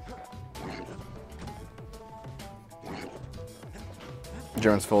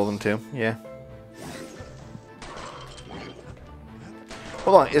 Germans fold them too. Yeah.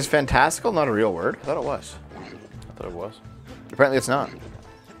 Hold on. Is fantastical not a real word? I thought it was. I thought it was. Apparently, it's not.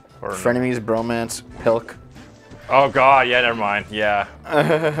 Or Frenemies, bromance, pilk. Oh god, yeah, never mind. Yeah.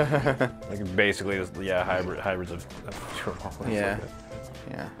 Like basically, it was, yeah, hybrids of Yeah.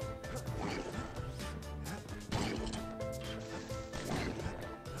 Yeah.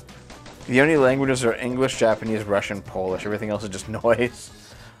 The only languages are English, Japanese, Russian, Polish. Everything else is just noise.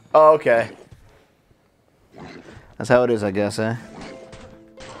 Oh, okay. That's how it is, I guess, eh?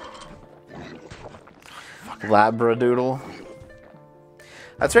 Labradoodle.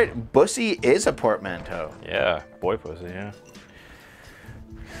 That's right. Bussy is a portmanteau. Yeah, boy pussy, yeah.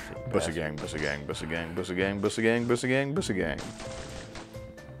 Bussy gang, bussy gang, bussy gang, bussy gang, bussy gang, bussy gang, bussy gang.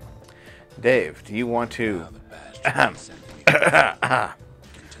 Dave, do you want to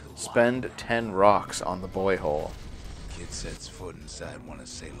spend 10 rocks on the boy hole? Kid sets foot inside one of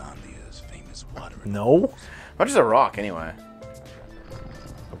Ceylondia's famous water. No? How much is a rock, anyway?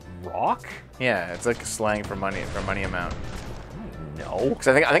 Rock? Yeah, it's like slang for money amount. No. Because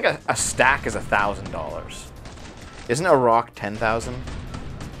I think a stack is $1,000. Isn't a rock 10,000?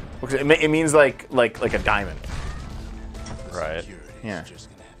 Because it means like a diamond. Right. Yeah. Just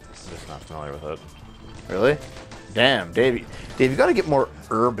gonna have to I'm just not familiar with it. Really? Damn, Dave, you gotta get more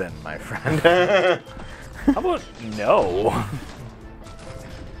urban, my friend. How about no?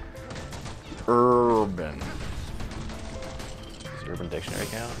 Urban. Does Urban Dictionary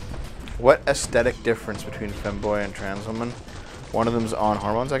count? What aesthetic difference between femboy and trans woman? One of them's on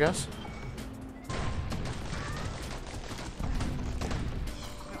hormones, I guess?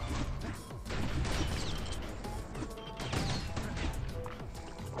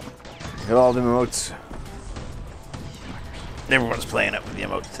 Look at all the emotes. Everyone's playing up with the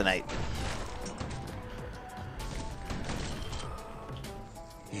emotes tonight.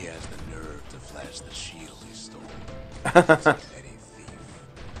 He has the nerve to flash the shield he stole. He's a petty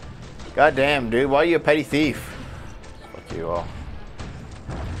thief. God damn, dude, why are you a petty thief? Fuck you all.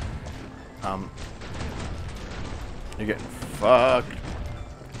 You're getting fucked.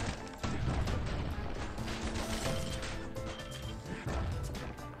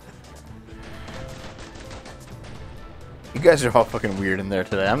 You guys are all fucking weird in there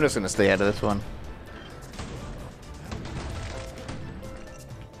today. I'm just gonna stay out of this one.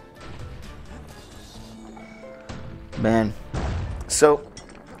 Man. So,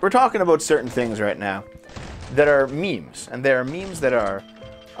 we're talking about certain things right now that are memes. And there are memes that are,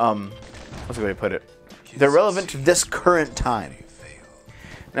 what's the way to put it? They're relevant to this current time.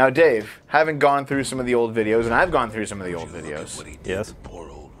 Now, Dave, having gone through some of the old videos, and I've gone through some of the old videos. Yes. Poor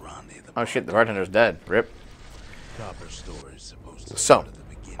old Ronnie, the Oh shit, the bartender's dead. Rip. proper story is supposed to So, start at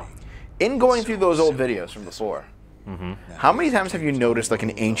the beginning. in going through those old videos from before, how many times have you noticed like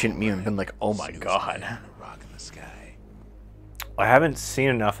an ancient meme and been like, oh my god? A rock in the sky. I haven't seen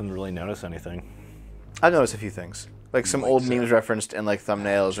enough and really noticed anything. I've noticed a few things. Like some old memes referenced in like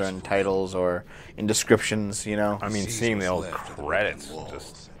thumbnails or in titles or in descriptions, you know? I mean, seeing the old credits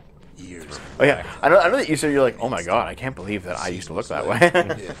just. Years Oh yeah, I know that you said you're like, oh my god, I can't believe that I used to look that way.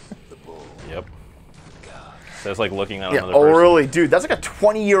 if the bull Yep. So it's like looking at Yeah, another oh person. really? Dude, that's like a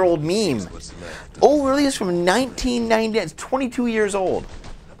 20-year-old meme. was left Oh really? It's from 1990. It's 22 years old.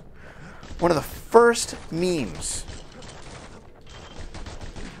 One of the first memes.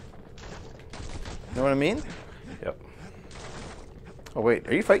 You know what I mean? Yep. Oh wait,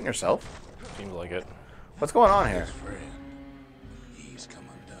 are you fighting yourself? Seems like it. What's going on here? friend. He's come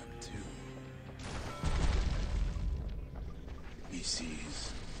undone too. He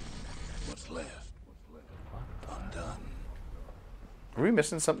sees what's left. Undone. Are we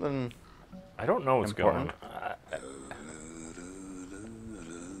missing something? I don't know what's going Important. on.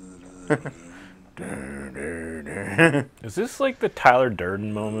 Is this like the Tyler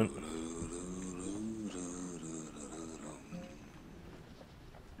Durden moment?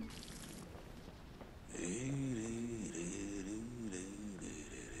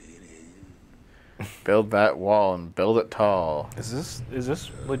 Build that wall and build it tall. Is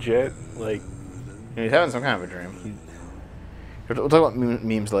this legit? Like, He's having some kind of a dream. We'll talk about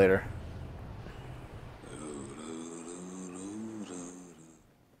memes later.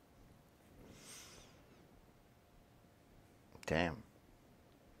 Damn.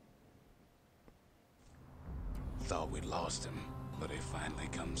 Thought we'd lost him, but he finally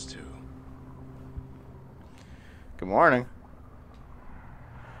comes to. Good morning.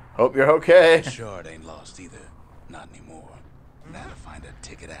 Hope you're okay. Shard ain't lost either. Not anymore. Now to find a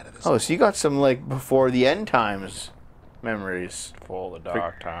ticket out of this. Oh, so you got some like before the end times memories. full of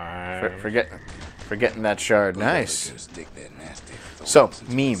dark time. Forgetting that shard. Nice. Just dig that nasty So, thorns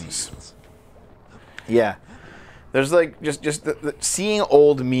into memes. seals. Yeah. There's like just the seeing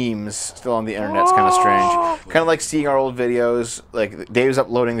old memes still on the internet's kind of strange. Kind of like seeing our old videos. Like Dave's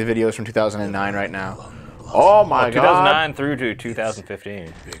uploading the videos from 2009 right now. Oh my god. 2009 through to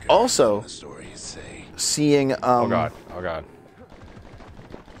 2015. Bigger Also, than the stories say. seeing Oh god. Oh god.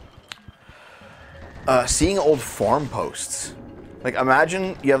 seeing old forum posts. Like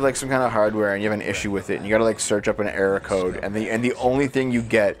imagine you have like some kind of hardware and you have an issue with it and you gotta like search up an error code and the only thing you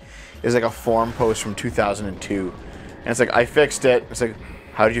get is like a forum post from 2002 and it's like I fixed it. It's like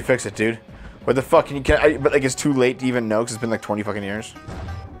how did you fix it, dude? What the fuck? But like it's too late to even know because it's been like 20 fucking years.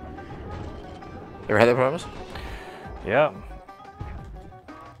 You ever had that problems? Yeah.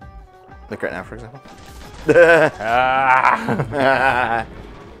 Like right now, for example. Ah.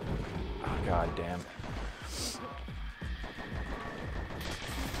 Oh god damn.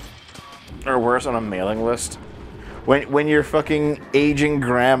 Or worse, on a mailing list. When your fucking aging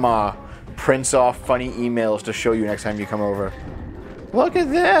grandma prints off funny emails to show you next time you come over. Look at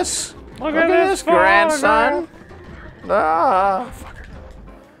this! Look at this, grandson! Ah,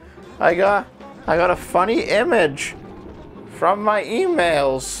 I got a funny image from my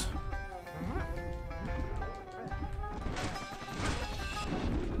emails.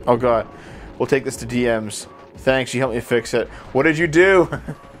 Oh god. We'll take this to DMs. Thanks, you helped me fix it. What did you do?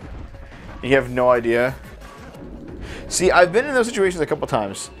 You have no idea. See, I've been in those situations a couple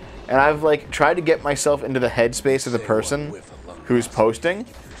times, and I've like tried to get myself into the headspace of the person who's posting,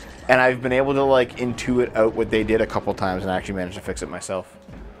 and I've been able to like intuit out what they did a couple times and actually managed to fix it myself.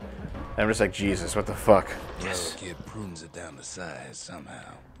 And I'm just like, Jesus, what the fuck? Yes. Kid prunes it down to size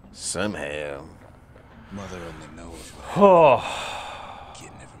somehow. Somehow. Mother only knows. Oh,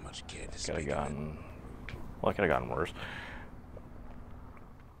 Kid never much cared to could have speak of it. gotten. Well, it could have gotten worse.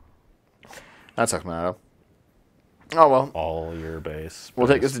 That sucks, man. Oh well. All your base. We'll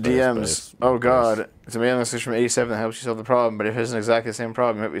take this to space, DMs. space, Oh space. god. It's a mailing message from 87 that helps you solve the problem, but if it isn't exactly the same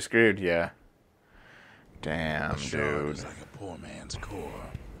problem, you might be screwed. Yeah. Damn, Sure, dude. it's like a poor man's core,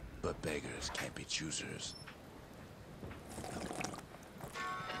 but beggars can't be choosers.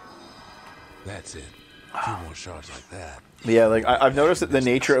 That's it. A few more shards like that. Yeah, like I've noticed that the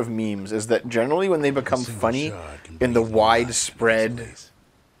nature of memes is that generally when they become Single funny shard can in the breathe new life into widespread, space.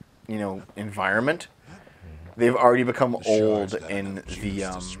 you know, environment, they've already become The old shards got in enough the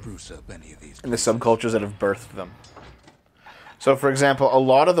juice to spruce up any of these in the places. subcultures that have birthed them. So, for example, a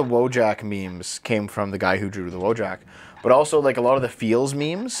lot of the Wojak memes came from the guy who drew the Wojak, but also like a lot of the feels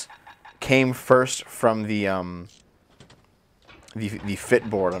memes came first from the fit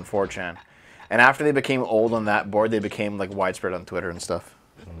board on 4chan, and after they became old on that board, they became like widespread on Twitter and stuff.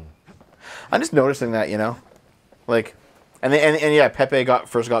 I'm just noticing that, you know, like, and yeah, Pepe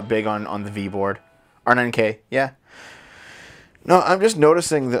first got big on the V board, R9K, yeah. No, I'm just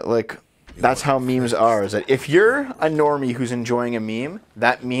noticing that like. That's how memes are, is that if you're a normie who's enjoying a meme,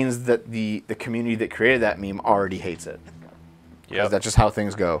 that means that the community that created that meme already hates it. Yeah, That's just how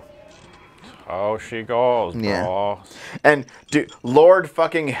things go. how she goes, Yeah. bro. And, dude, Lord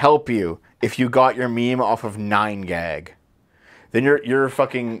fucking help you if you got your meme off of 9gag. Then you're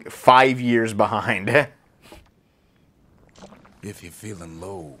fucking 5 years behind. If you're feeling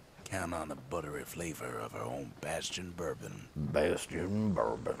low, count on the buttery flavor of our own Bastion bourbon. Bastion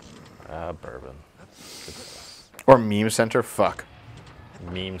bourbon. Bourbon. Or Meme Center, fuck.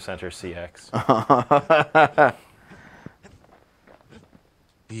 Meme Center CX.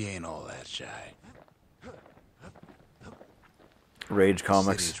 He ain't all that shy. Rage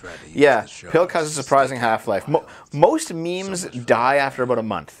Comics. City tried to use Yeah, the shards Pilk has a to surprising stick in half-life. wild. Most memes die after about a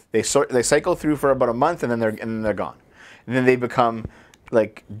month. They cycle through for about a month and then they're gone. And then they become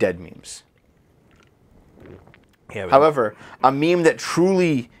like dead memes. Yeah, but However, a meme that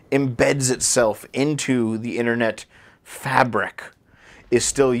truly embeds itself into the internet fabric is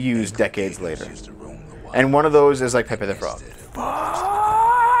still used decades later. Used to roam the wild. And one of those is like Pepe the Frog.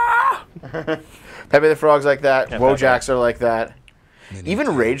 Pepe the Frog's like that. Yeah, Wojaks are like that. Many Even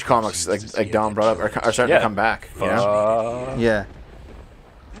times Rage comics, used to like see Dom it brought up, are starting Yeah. to come back. You know? Yeah.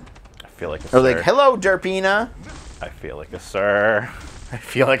 I feel like a Or sir. like, hello, Derpina. I feel like a sir. I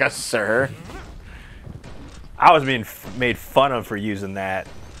feel like a sir. I was being made fun of for using that.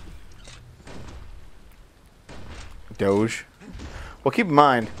 Doge. Well, keep in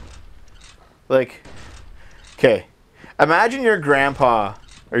mind, like, okay, imagine your grandpa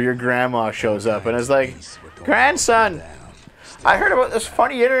or your grandma shows up and is like, grandson, I heard about this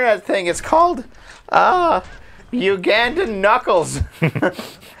funny internet thing. It's called, Ugandan Knuckles.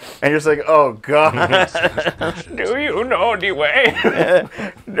 And you're just like, oh, God. Do you know the way?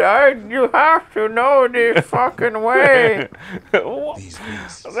 You have to know the fucking way. These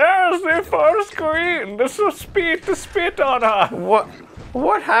beasts. There's the first screen. This is to spit on her.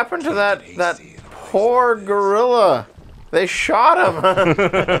 What happened to that poor gorilla? They shot him.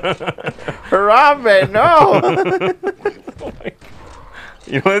 Harambe, no.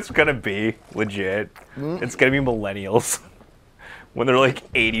 You know what it's gonna be? Legit. It's gonna be millennials. When they're like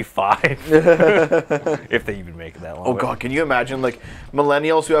 85. If they even make it that long. Oh God, can you imagine like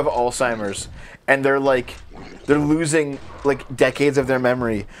millennials who have Alzheimer's and they're losing like decades of their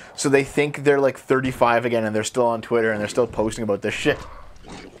memory, so they think they're like 35 again and they're still on Twitter and they're still posting about this shit.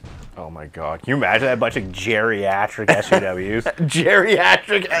 Oh my God. Can you imagine that bunch of geriatric SJWs?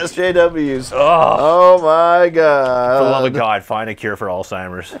 Geriatric SJWs. Oh, Oh my God. for the love of God, find a cure for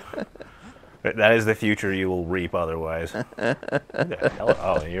Alzheimer's. That is the future you will reap otherwise. Who the hell?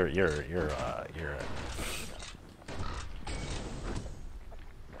 Oh, you're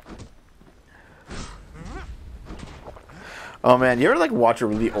Oh man, you ever like watch a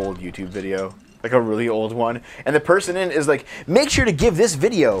really old YouTube video? Like a really old one, and the person in is like, make sure to give this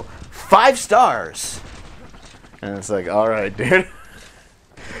video 5 stars. And it's like, all right, dude.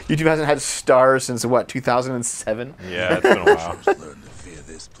 YouTube hasn't had stars since what, 2007? Yeah, it's been a while. Learn to fear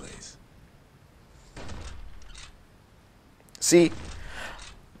this place. See,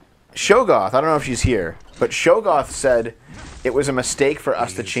 Shogoth, I don't know if she's here, but Shogoth said it was a mistake for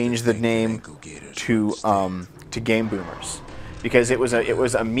us to change the name to Game Boomers because it was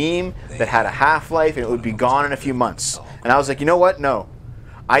a meme that had a half-life and it would be gone in a few months. And I was like, you know what? No,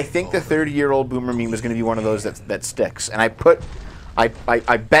 I think the 30-year-old boomer meme is going to be one of those that sticks. And I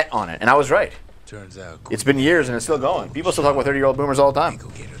bet on it, and I was right. It's been years and it's still going. People still talk about 30-year-old boomers all the time.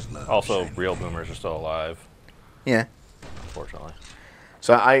 Also, real boomers are still alive. Yeah. Unfortunately.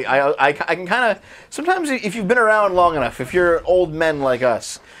 So I can kind of, sometimes if you've been around long enough, if you're old men like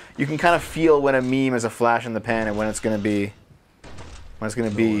us, you can kind of feel when a meme is a flash in the pan and when it's going to be,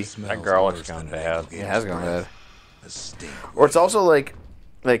 That garlic's gone bad. It has gone bad. Or it's also like,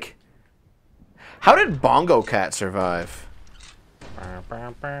 how did Bongo Cat survive?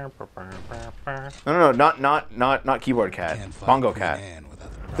 No, not Keyboard Cat. Bongo Cat.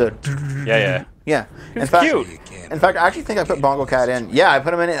 Yeah. In fact, cute. In fact, I actually think I put Bongo Cat in. Yeah, I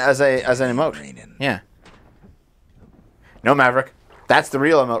put him in as an emote. Yeah. No, Maverick. That's the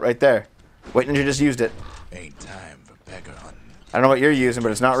real emote right there. Wait, Ninja just used it. Ain't time for pecker hunting. I don't know what you're using,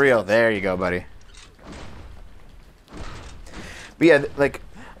 but it's not real. There you go, buddy. But yeah, like,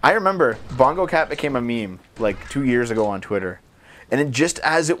 I remember Bongo Cat became a meme like 2 years ago on Twitter, and it, just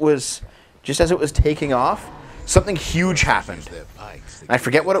as it was taking off, something huge happened. And I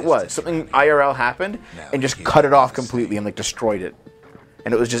forget what it was. Something IRL happened and just cut it off completely and like destroyed it.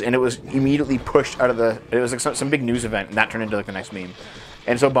 And it was immediately pushed out of the. It was like some big news event, and that turned into like the next meme.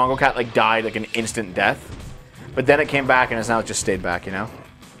 And so Bongo Cat like died like an instant death, but then it came back and has now just stayed back, you know.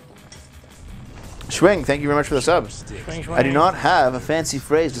 Schwing, thank you very much for the sub. I do not have a fancy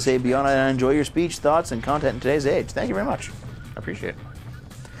phrase to say beyond I enjoy your speech, thoughts, and content in today's age. Thank you very much. I appreciate it.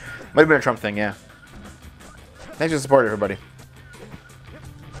 Might have been a Trump thing, yeah. Thanks for the support, everybody.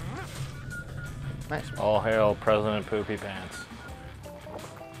 Nice. All hail President Poopy Pants.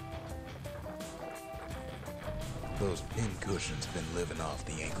 Those pin cushions been living off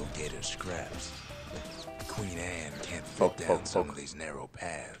the ankle gator scraps. Queen Anne can't fit down some of these narrow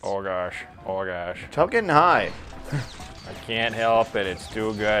paths. Oh gosh. Oh gosh. Stop getting high. I can't help it. It's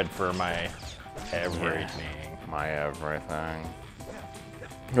too good for my everything. Yeah, my everything.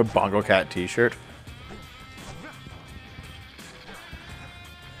 A Bongo Cat t-shirt.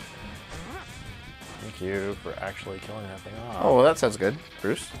 Thank you for actually killing that thing off. Oh, well, that sounds good,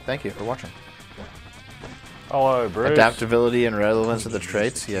 Bruce. Thank you for watching. Hello, Bruce. Adaptability and relevance of the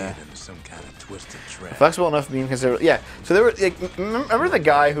traits, yeah. Flexible enough meme because they were, yeah. So they were like, remember the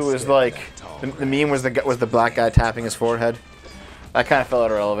guy who was like, the meme was the black guy tapping his forehead. That kind of fell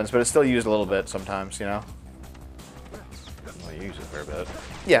out of relevance, but it's still used a little bit sometimes, you know. Well, you use it a fair bit.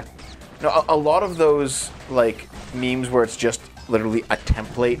 Yeah. No, a lot of those like memes where it's just literally a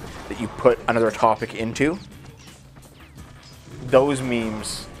template that you put another topic into. Those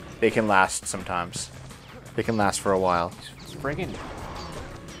memes, they can last sometimes. They can last for a while. Friggin'.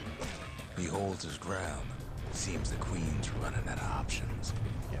 He holds his ground. Seems the queen's running out of options.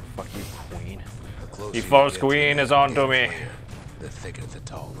 Yeah, fuck you, queen. The The false queen is on to me. The thicker the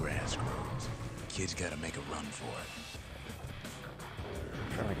tall grass grows. Kids gotta make a run for it.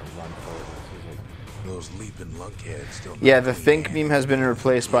 I'm trying to make a run for it. Those leaping lunkheads still. Yeah, the think meme has been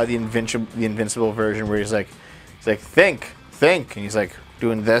replaced by the invincible version where he's like think, and he's like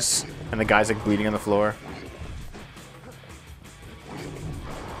doing this, and the guy's like bleeding on the floor.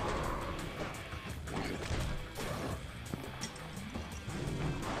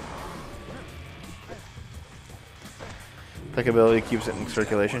 Applicability keeps it in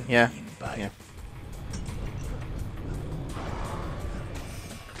circulation. Yeah. Yeah.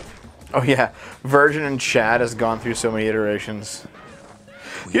 Oh yeah, Virgin and Chad has gone through so many iterations.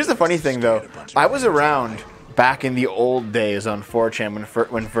 Here's the funny thing though, I was around back in the old days on 4chan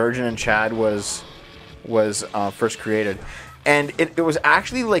when Virgin and Chad was first created, and it was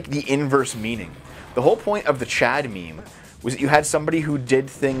actually like the inverse meaning. The whole point of the Chad meme was that you had somebody who did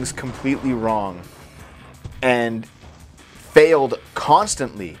things completely wrong and failed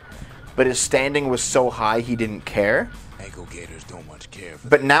constantly, but his standing was so high he didn't care. Ankle gators don't much care for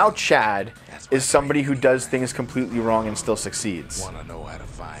But now Chad is somebody who does things completely wrong and still succeeds. Wanna know how to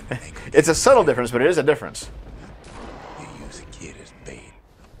find an ankle It's a subtle difference, but it is a difference. You use a kid as bait.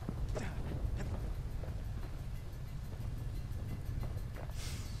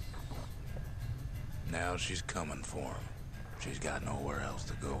 Now she's coming for him. She's got nowhere else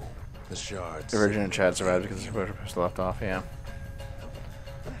to go. The shards. The Virgin and Chad survived because the supporter pistol left off, yeah.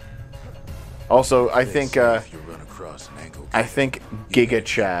 Also, I think Giga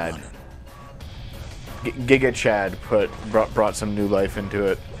Chad Giga Chad brought some new life into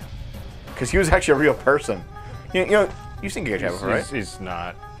it. Because he was actually a real person. You know, You've seen Giga Chad before, right? He's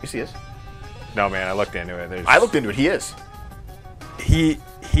not. Yes, he is. No, man, I looked into it. I looked into it. He is.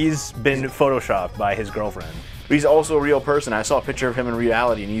 He's been photoshopped by his girlfriend. But he's also a real person. I saw a picture of him in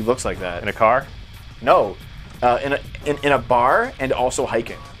reality, and he looks like that. In a car? No, in a bar and also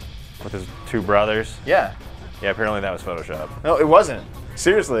hiking. With his 2 brothers? Yeah. Yeah, apparently that was Photoshop. No, it wasn't.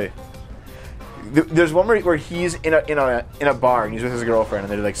 Seriously. There's one where he's in a bar and he's with his girlfriend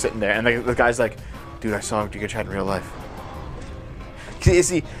and they're like sitting there and the guy's like, dude, I saw Giga Chad in real life.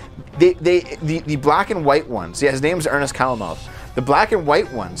 See, the black and white ones. Yeah, his name's Ernest Calamouth. The black and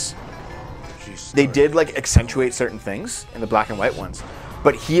white ones, they did like accentuate certain things in the black and white ones,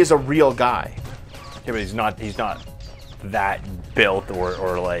 but he is a real guy. Yeah, but he's not that built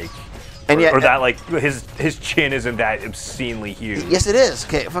or like. And yet, or that like his chin isn't that obscenely huge. Yes, it is.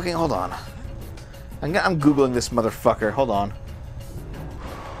 Okay, fucking hold on. I'm googling this motherfucker. Hold on.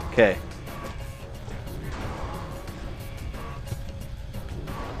 Okay.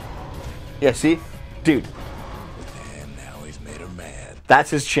 Yeah, see, dude. And now he's made her mad.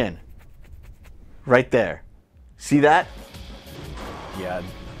 That's his chin. Right there. See that? Yeah.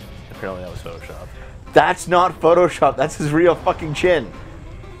 Apparently that was Photoshop. That's not Photoshop. That's his real fucking chin.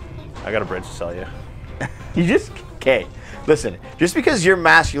 I got a bridge to sell you. You just... Okay, listen. Just because your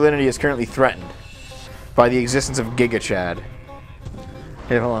masculinity is currently threatened by the existence of Giga Chad.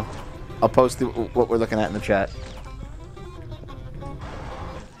 Hey, hold on. I'll post what we're looking at in the chat.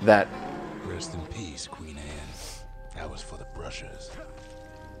 That... Rest in peace, Queen Anne. That was for the brushers.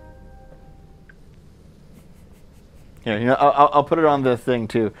 Here, you know, I'll put it on the thing,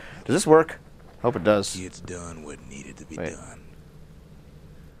 too. Does this work? Hope it does. It's done what needed to be Wait. done.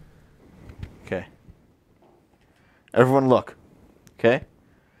 Okay. Everyone look. Okay?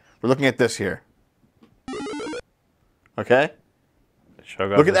 We're looking at this here. Okay?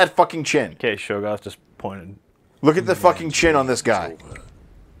 Shogoth Look at that fucking chin. Okay, Shogoth just pointed. Look at the fucking chin on this guy. It's over.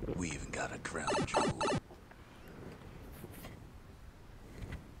 We even got a crown jewel.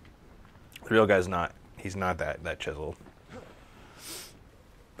 The real guy's not. He's not that chiseled.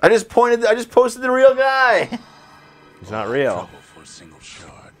 I just posted the real guy. He's not real. Trouble for a single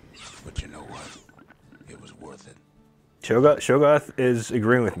shard. But you know what? It was worth it. Shogoth is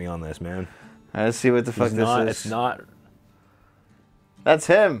agreeing with me on this, man. Let's see what the fuck this is. It's not. That's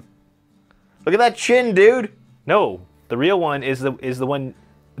him. Look at that chin, dude. No, the real one is the one,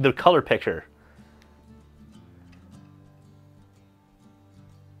 the color picture.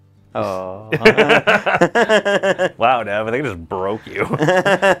 Oh. Wow, Dev, I think I just broke you.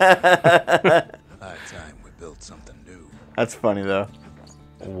 High time we built something new. That's funny though.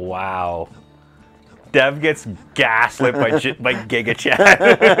 Wow. Dev gets gaslit by Giga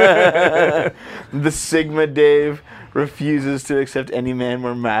Chad. The Sigma Dave refuses to accept any man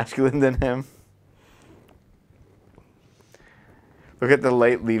more masculine than him. Look at the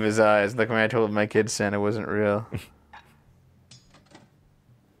light leave his eyes. Like when I told my kid Santa wasn't real.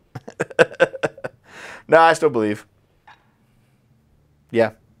 No, I still believe.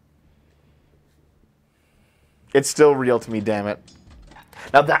 Yeah. It's still real to me, damn it.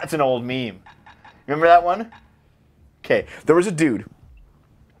 Now that's an old meme. Remember that one? Okay, there was a dude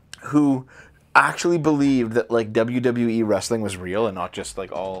who actually believed that like WWE wrestling was real and not just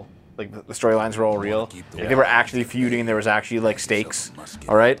like all like the storylines were all real. Like, they were actually feuding and there was actually like stakes.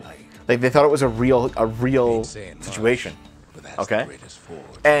 All right, like they thought it was a real situation. Okay,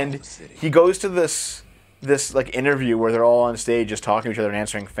 and he goes to this like interview where they're all on stage just talking to each other and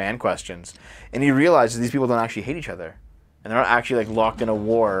answering fan questions, and he realizes these people don't actually hate each other, and they're not actually like locked in a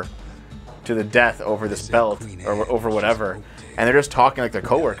war to the death over this belt or over whatever, and they're just talking like they're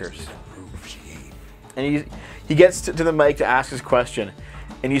coworkers. And he gets to the mic to ask his question,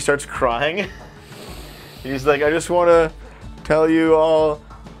 and he starts crying. He's like, I just want to tell you all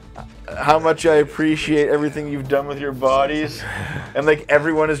how much I appreciate everything you've done with your bodies. And like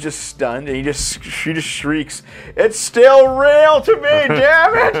everyone is just stunned, and she just shrieks, "It's still real to me,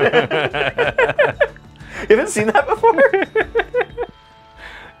 damn it!" You haven't seen that before?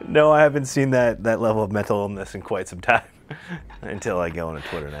 No, I haven't seen that level of mental illness in quite some time. Until I go on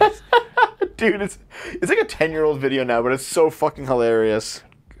Twitter next. Dude, it's like a 10-year-old video now, but it's so fucking hilarious.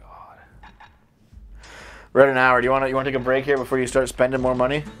 God. We're at an hour. Do you want to take a break here before you start spending more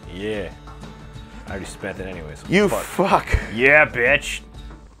money? Yeah. I already spent it anyways. You fuck. Yeah, bitch.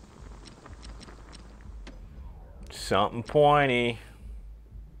 Something pointy.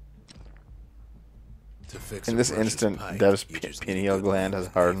 In this instant, Dev's pineal gland has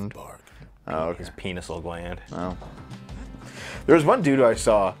hardened. Oh, okay. His penisal gland. Oh. There was one dude I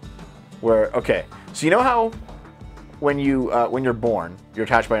saw where, okay, so you know how when you're born, you're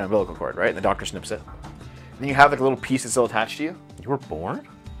attached by an umbilical cord, right? And the doctor snips it. Then you have like a little piece that's still attached to you. You were born?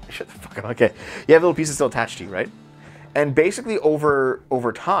 Shut the fuck up. Okay. You have a little piece that's still attached to you, right? And basically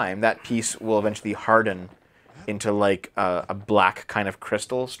over time, that piece will eventually harden into like a black kind of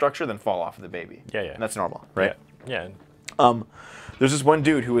crystal structure, then fall off of the baby. Yeah, yeah. And that's normal, right? Yeah. There's this one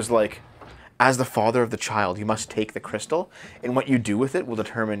dude who was like, as the father of the child, you must take the crystal, and what you do with it will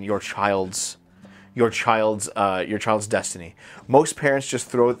determine your child's destiny. Most parents just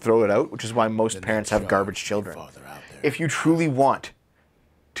throw it out, which is why most parents have garbage children. If you truly want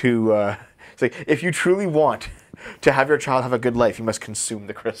to, if you truly want to have your child have a good life, you must consume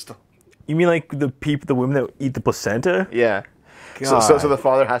the crystal. You mean like the women that eat the placenta? Yeah. So the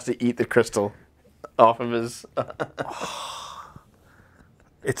father has to eat the crystal off of his.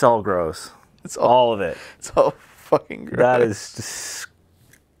 It's all gross. It's all of it. It's all fucking gross. That is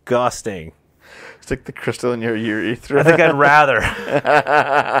disgusting. Stick the crystal in your urethra. I think I'd rather.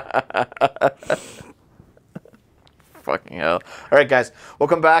 Fucking hell. All right, guys. We'll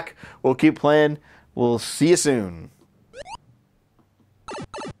come back. We'll keep playing. We'll see you soon.